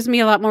 that gives me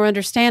a lot more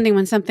understanding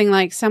when something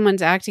like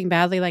someone's acting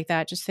badly like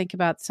that. Just think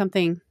about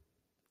something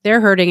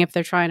they're hurting if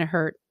they're trying to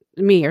hurt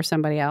me or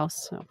somebody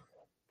else. So.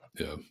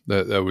 Yeah,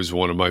 that was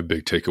one of my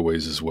big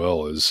takeaways as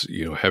well, is,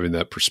 having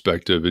that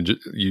perspective. And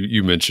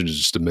you mentioned it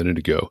just a minute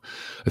ago.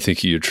 I think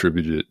he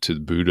attributed it to the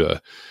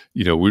Buddha.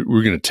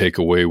 We're going to take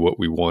away what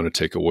we want to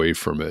take away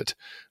from it.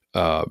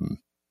 I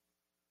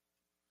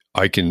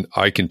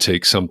can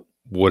take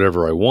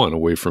whatever I want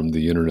away from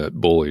the internet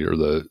bully or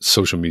the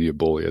social media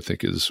bully, I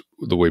think is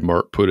the way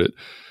Mark put it.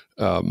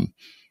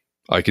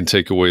 I can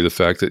take away the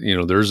fact that,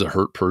 there's a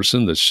hurt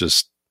person that's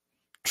just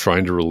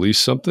trying to release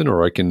something,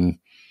 or I can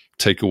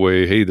take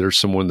away, hey, there's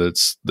someone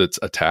that's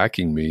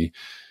attacking me.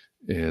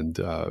 And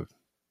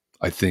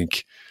I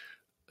think,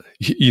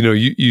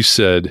 you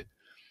said,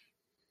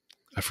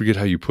 I forget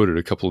how you put it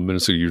a couple of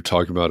minutes ago, you were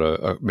talking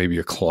about maybe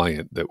a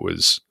client that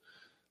was,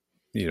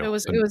 it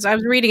was, I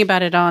was reading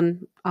about it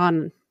on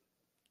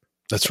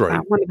that's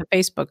right. One of the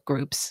Facebook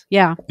groups.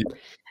 Yeah.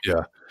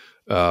 Yeah.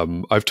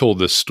 I've told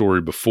this story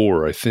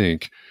before, I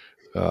think,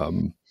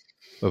 of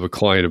a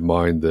client of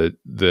mine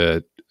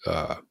that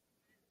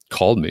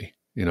called me.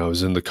 I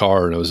was in the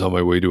car and I was on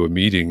my way to a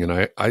meeting, and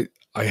I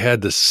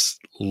had to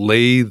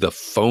lay the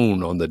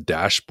phone on the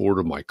dashboard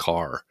of my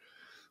car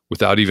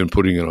without even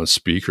putting it on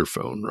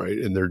speakerphone. Right.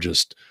 And they're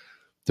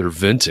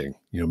venting,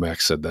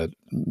 Max said that,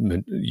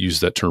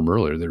 used that term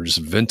earlier. They're just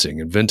venting.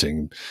 And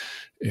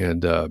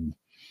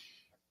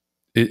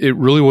it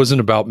really wasn't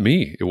about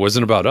me. It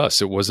wasn't about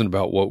us. It wasn't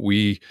about what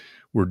we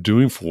were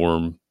doing for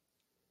them,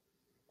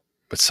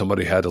 but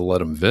somebody had to let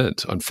them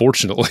vent.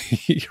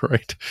 Unfortunately,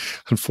 right.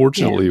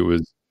 Unfortunately, yeah.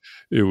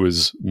 It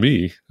was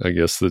me, I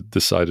guess, that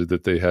decided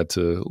that they had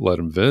to let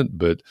him vent.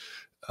 But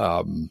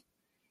I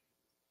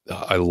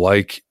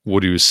like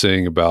what he was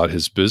saying about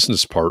his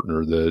business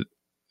partner that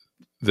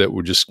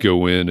would just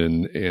go in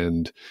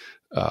and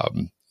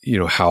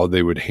how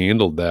they would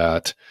handle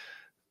that.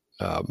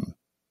 I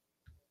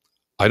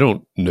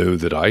don't know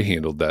that I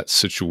handled that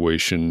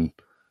situation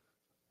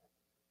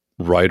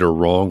right or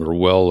wrong or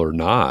well or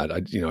not.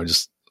 I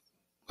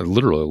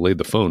literally laid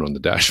the phone on the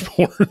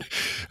dashboard.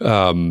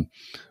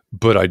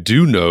 But I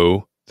do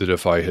know that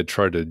if I had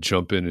tried to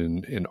jump in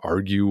and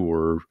argue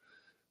or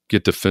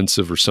get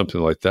defensive or something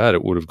like that,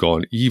 it would have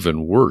gone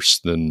even worse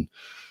than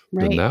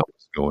that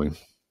was going.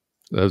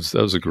 That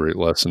was a great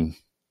lesson.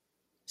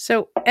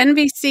 So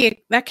NVC,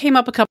 that came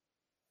up a couple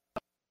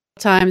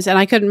times, and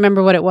I couldn't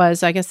remember what it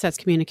was. I guess that's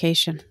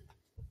communication.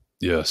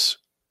 Yes.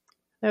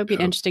 That would be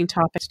an interesting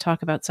topic to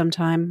talk about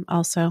sometime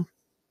also.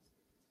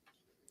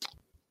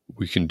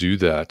 We can do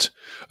that.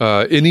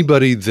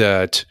 Anybody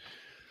that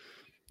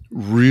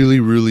really,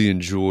 really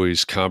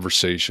enjoys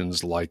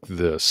conversations like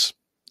this,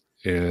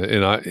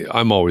 and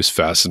I'm always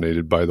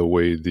fascinated by the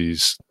way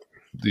these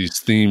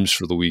themes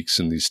for the weeks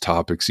and these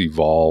topics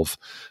evolve.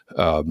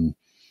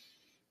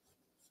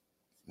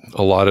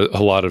 A lot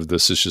of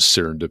this is just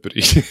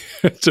serendipity,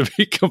 to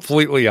be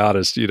completely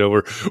honest.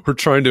 We're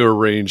trying to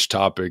arrange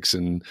topics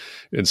and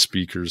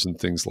speakers and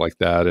things like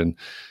that. And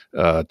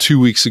 2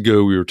 weeks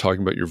ago, we were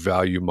talking about your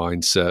value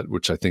mindset,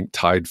 which I think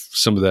tied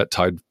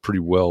pretty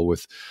well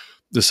with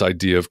this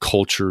idea of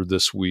culture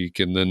this week.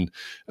 And then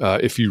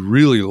if you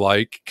really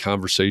like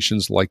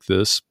conversations like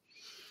this,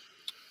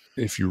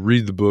 if you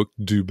read the book,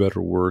 Do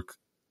Better Work,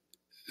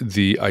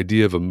 the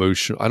idea of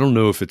emotion, I don't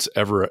know if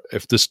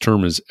this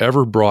term is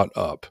ever brought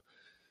up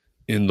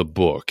in the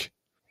book.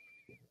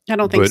 I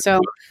don't think so.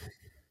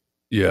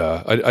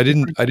 Yeah, I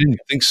didn't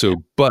think so.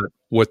 But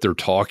what they're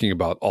talking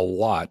about a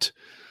lot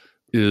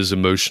is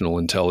emotional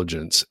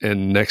intelligence.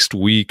 And next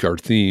week, our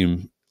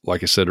theme,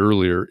 like I said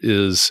earlier,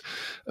 is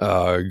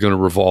going to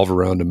revolve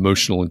around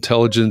emotional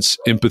intelligence,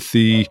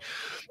 empathy,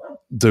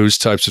 those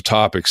types of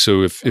topics.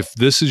 So if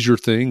this is your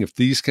thing, if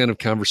these kind of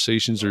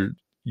conversations are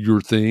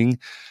your thing,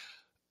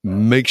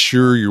 make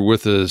sure you're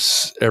with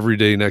us every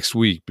day next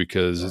week,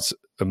 because it's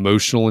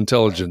emotional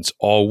intelligence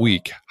all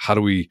week. How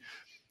do we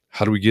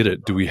get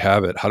it? Do we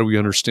have it? How do we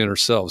understand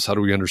ourselves? How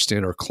do we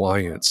understand our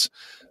clients?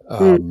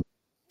 What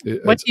do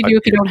you do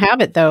if you don't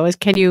have it, though?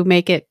 Can you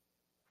make it?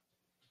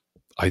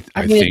 I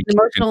think it's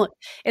emotional.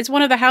 It's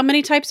one of the, how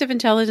many types of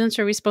intelligence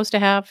are we supposed to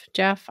have,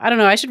 Jeff? I don't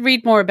know. I should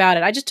read more about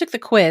it. I just took the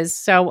quiz.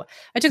 So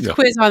I took the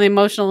quiz on the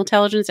emotional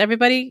intelligence.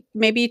 Everybody,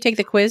 maybe take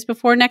the quiz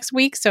before next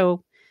week.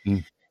 So,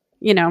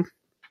 we know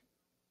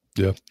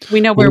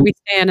where we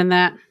stand in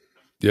that.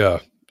 Yeah.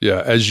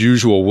 Yeah. As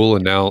usual, we'll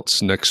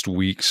announce next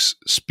week's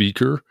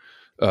speaker,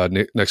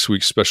 next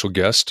week's special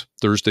guest,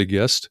 Thursday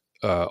guest,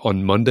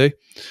 on Monday.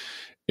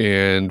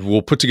 and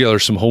we'll put together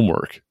some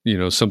homework,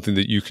 something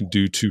that you can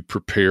do to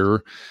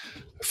prepare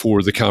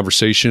for the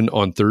conversation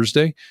on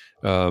Thursday.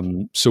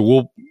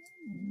 So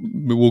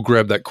we'll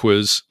grab that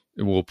quiz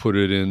and we'll put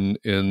it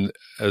in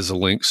as a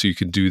link so you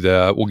can do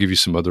that. We'll give you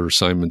some other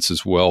assignments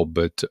as well,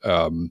 but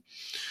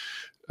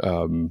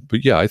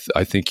yeah,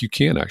 I think you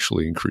can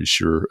actually increase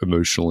your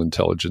emotional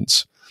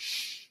intelligence.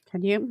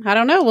 Can you? I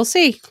don't know. We'll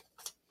see.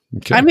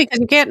 Okay. I mean,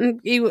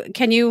 because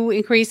can you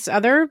increase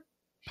other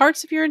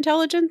parts of your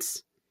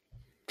intelligence?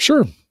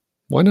 Sure.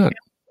 Why not?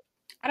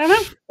 I don't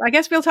know. I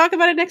guess we'll talk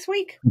about it next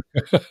week.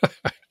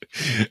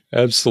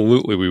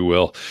 Absolutely, we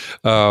will.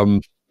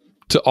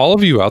 To all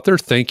of you out there,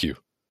 thank you.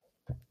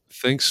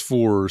 Thanks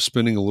for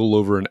spending a little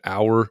over an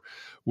hour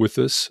with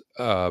us.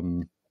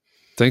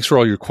 Thanks for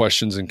all your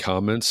questions and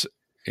comments,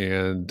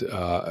 and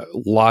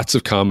lots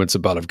of comments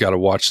about I've got to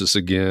watch this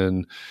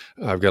again.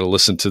 I've got to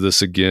listen to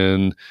this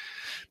again.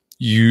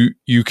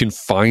 You can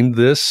find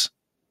this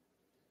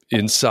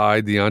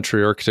inside the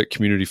EntreArchitect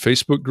Community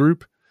Facebook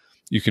group.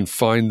 You can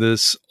find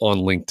this on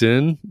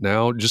LinkedIn.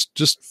 Now,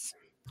 just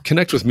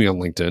connect with me on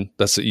LinkedIn.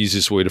 That's the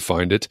easiest way to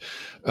find it.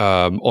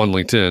 On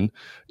LinkedIn,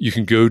 you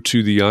can go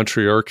to the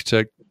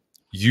EntreArchitect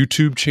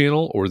YouTube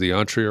channel or the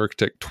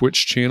EntreArchitect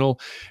Twitch channel,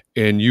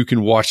 and you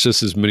can watch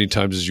this as many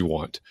times as you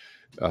want.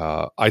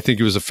 I think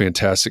it was a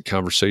fantastic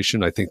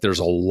conversation. I think there's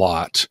a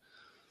lot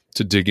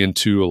to dig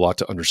into, a lot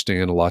to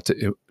understand, a lot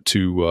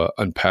to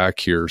unpack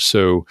here.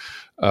 So,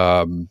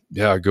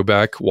 go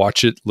back,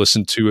 watch it,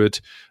 listen to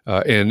it,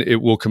 and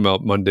it will come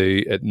out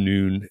Monday at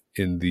noon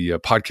in the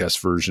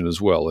podcast version as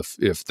well.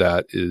 If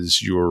that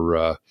is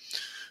your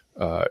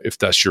if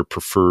that's your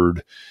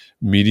preferred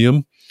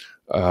medium,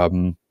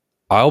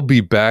 I'll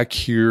be back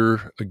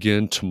here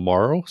again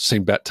tomorrow,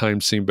 same bat time,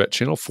 same bat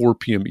channel, 4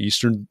 p.m.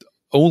 Eastern,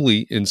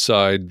 only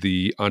inside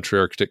the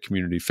EntreArchitect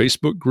Community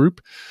Facebook group,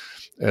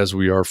 as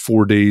we are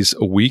 4 days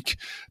a week.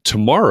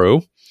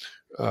 Tomorrow,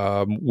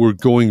 we're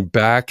going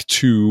back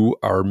to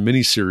our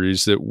mini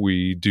series that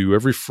we do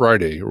every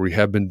Friday, or we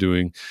have been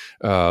doing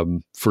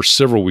for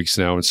several weeks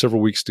now and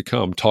several weeks to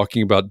come,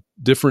 talking about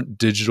different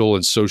digital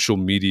and social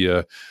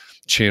media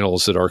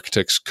channels that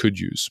architects could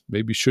use,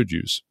 maybe should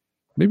use,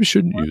 maybe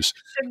shouldn't use,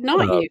 should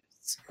not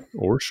use,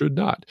 or should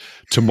not.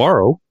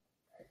 Tomorrow,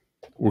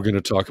 we're going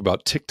to talk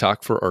about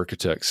TikTok for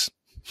architects.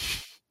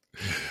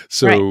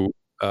 So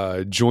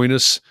join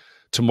us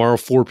tomorrow,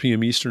 4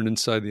 p.m. Eastern,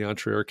 inside the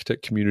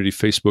EntreArchitect Community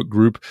Facebook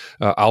group.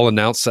 I'll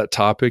announce that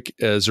topic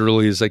as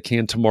early as I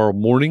can tomorrow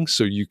morning,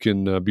 so you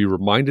can be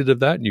reminded of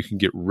that and you can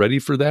get ready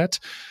for that.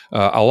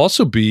 I'll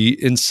also be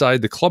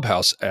inside the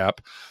Clubhouse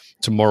app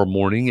tomorrow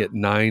morning at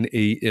 9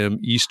 a.m.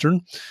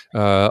 Eastern,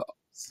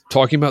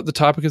 talking about the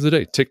topic of the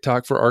day,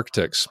 TikTok for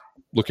architects.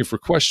 Looking for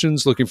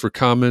questions, looking for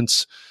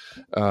comments,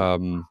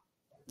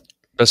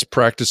 best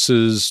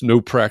practices,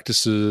 no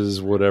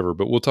practices, whatever.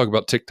 But we'll talk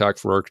about TikTok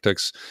for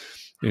architects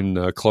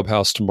in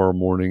Clubhouse tomorrow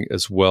morning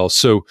as well.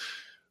 So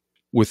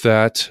with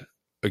that,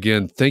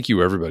 again, thank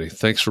you, everybody.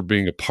 Thanks for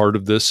being a part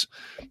of this.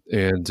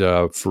 And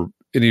for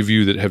any of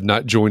you that have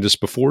not joined us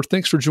before,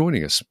 thanks for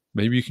joining us.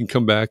 Maybe you can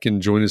come back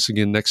and join us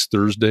again next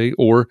Thursday,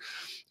 or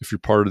if you're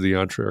part of the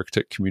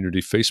EntreArchitect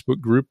Community Facebook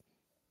group,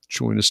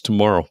 join us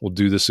tomorrow. We'll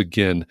do this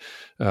again.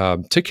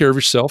 Take care of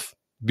yourself.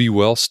 Be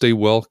well. Stay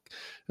well.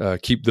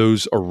 Keep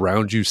those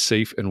around you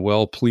safe and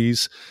well,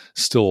 please.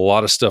 Still a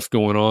lot of stuff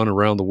going on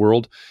around the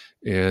world.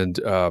 And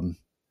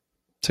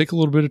take a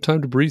little bit of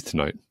time to breathe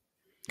tonight.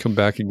 Come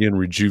back again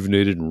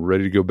rejuvenated and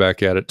ready to go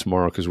back at it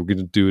tomorrow, because we're going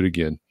to do it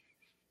again.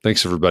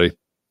 Thanks, everybody.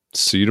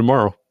 See you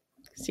tomorrow.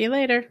 See you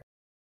later.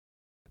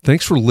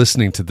 Thanks for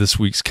listening to this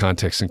week's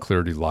Context and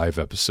Clarity Live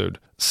episode.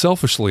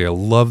 Selfishly, I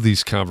love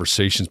these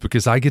conversations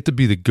because I get to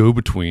be the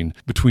go-between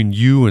between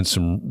you and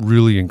some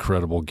really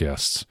incredible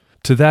guests.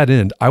 To that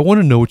end, I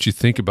want to know what you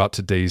think about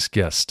today's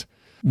guest.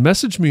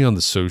 Message me on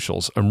the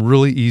socials. I'm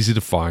really easy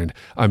to find.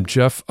 I'm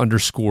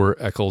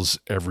Jeff_Eccles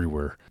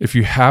everywhere. If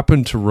you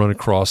happen to run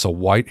across a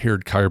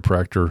white-haired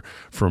chiropractor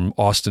from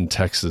Austin,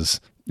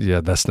 Texas,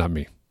 yeah, that's not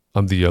me.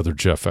 I'm the other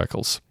Jeff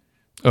Eccles.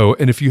 Oh,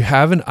 and if you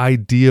have an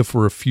idea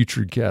for a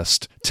future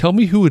guest, tell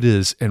me who it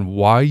is and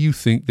why you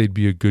think they'd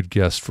be a good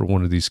guest for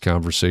one of these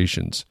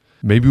conversations.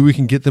 Maybe we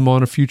can get them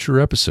on a future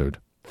episode.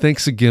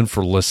 Thanks again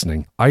for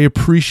listening. I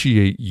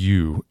appreciate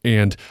you,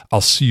 and I'll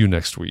see you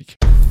next week.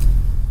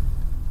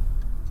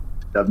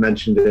 I've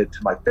mentioned it to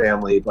my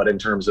family, but in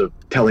terms of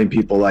telling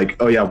people like,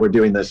 oh yeah, we're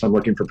doing this, I'm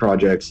looking for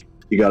projects,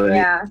 you got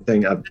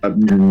anything? I'm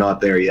not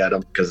there yet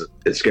because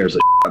it scares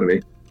the out of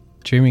me.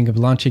 Dreaming of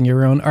launching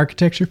your own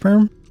architecture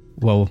firm?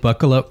 Well,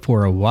 buckle up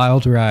for a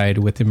wild ride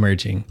with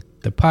Emerging,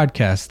 the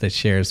podcast that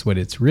shares what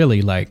it's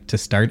really like to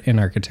start an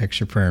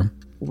architecture firm.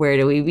 Where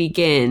do we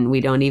begin? We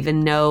don't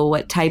even know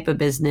what type of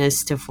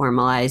business to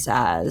formalize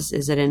as.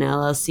 Is it an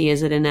LLC?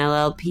 Is it an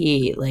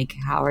LLP? Like,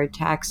 how are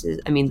taxes?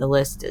 I mean, the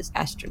list is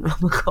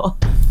astronomical.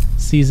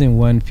 Season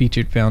 1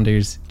 featured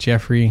founders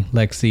Jeffrey,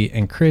 Lexi,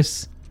 and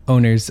Chris,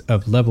 owners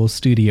of Level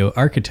Studio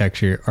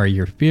Architecture, are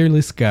your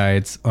fearless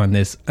guides on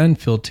this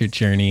unfiltered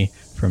journey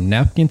from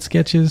napkin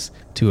sketches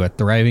to a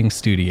thriving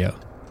studio.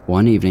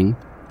 One evening,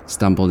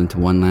 Stumbled into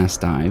one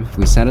last dive,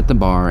 we sat at the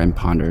bar and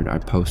pondered our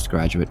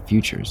postgraduate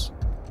futures.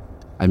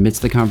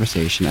 Amidst the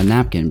conversation, a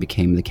napkin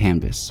became the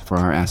canvas for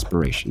our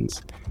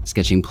aspirations,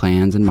 sketching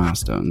plans and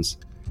milestones,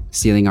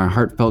 sealing our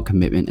heartfelt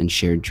commitment and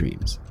shared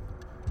dreams.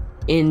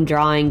 In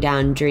drawing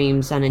down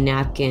dreams on a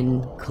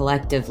napkin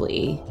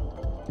collectively,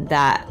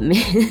 that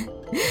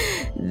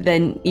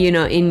then,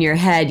 in your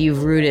head,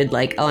 you've rooted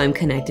like, oh, I'm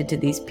connected to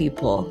these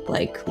people,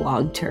 like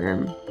long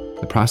term.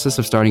 The process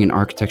of starting an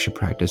architecture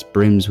practice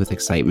brims with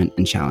excitement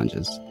and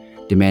challenges,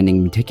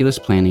 demanding meticulous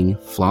planning,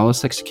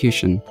 flawless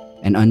execution,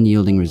 and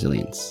unyielding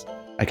resilience.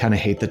 I kind of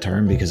hate the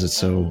term because it's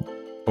so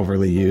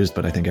overly used,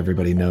 but I think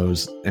everybody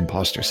knows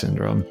imposter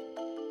syndrome.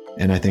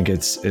 And I think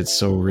it's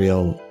so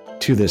real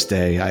to this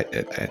day. I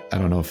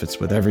don't know if it's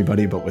with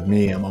everybody, but with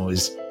me, I'm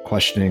always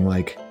questioning,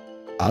 like,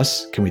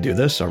 us? Can we do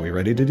this? Are we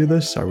ready to do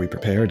this? Are we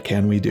prepared?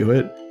 Can we do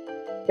it?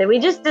 Did we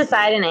just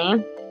decide a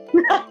name?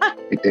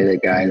 We did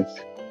it, guys.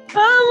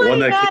 Oh my The one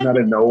that God. came out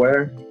of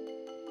nowhere?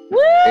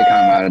 They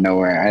come out of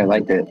nowhere. I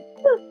liked it.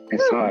 I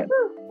saw it.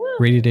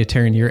 Ready to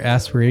turn your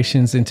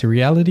aspirations into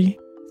reality?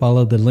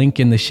 Follow the link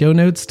in the show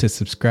notes to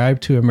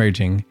subscribe to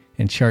Emerging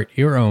and chart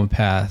your own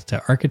path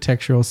to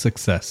architectural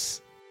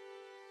success.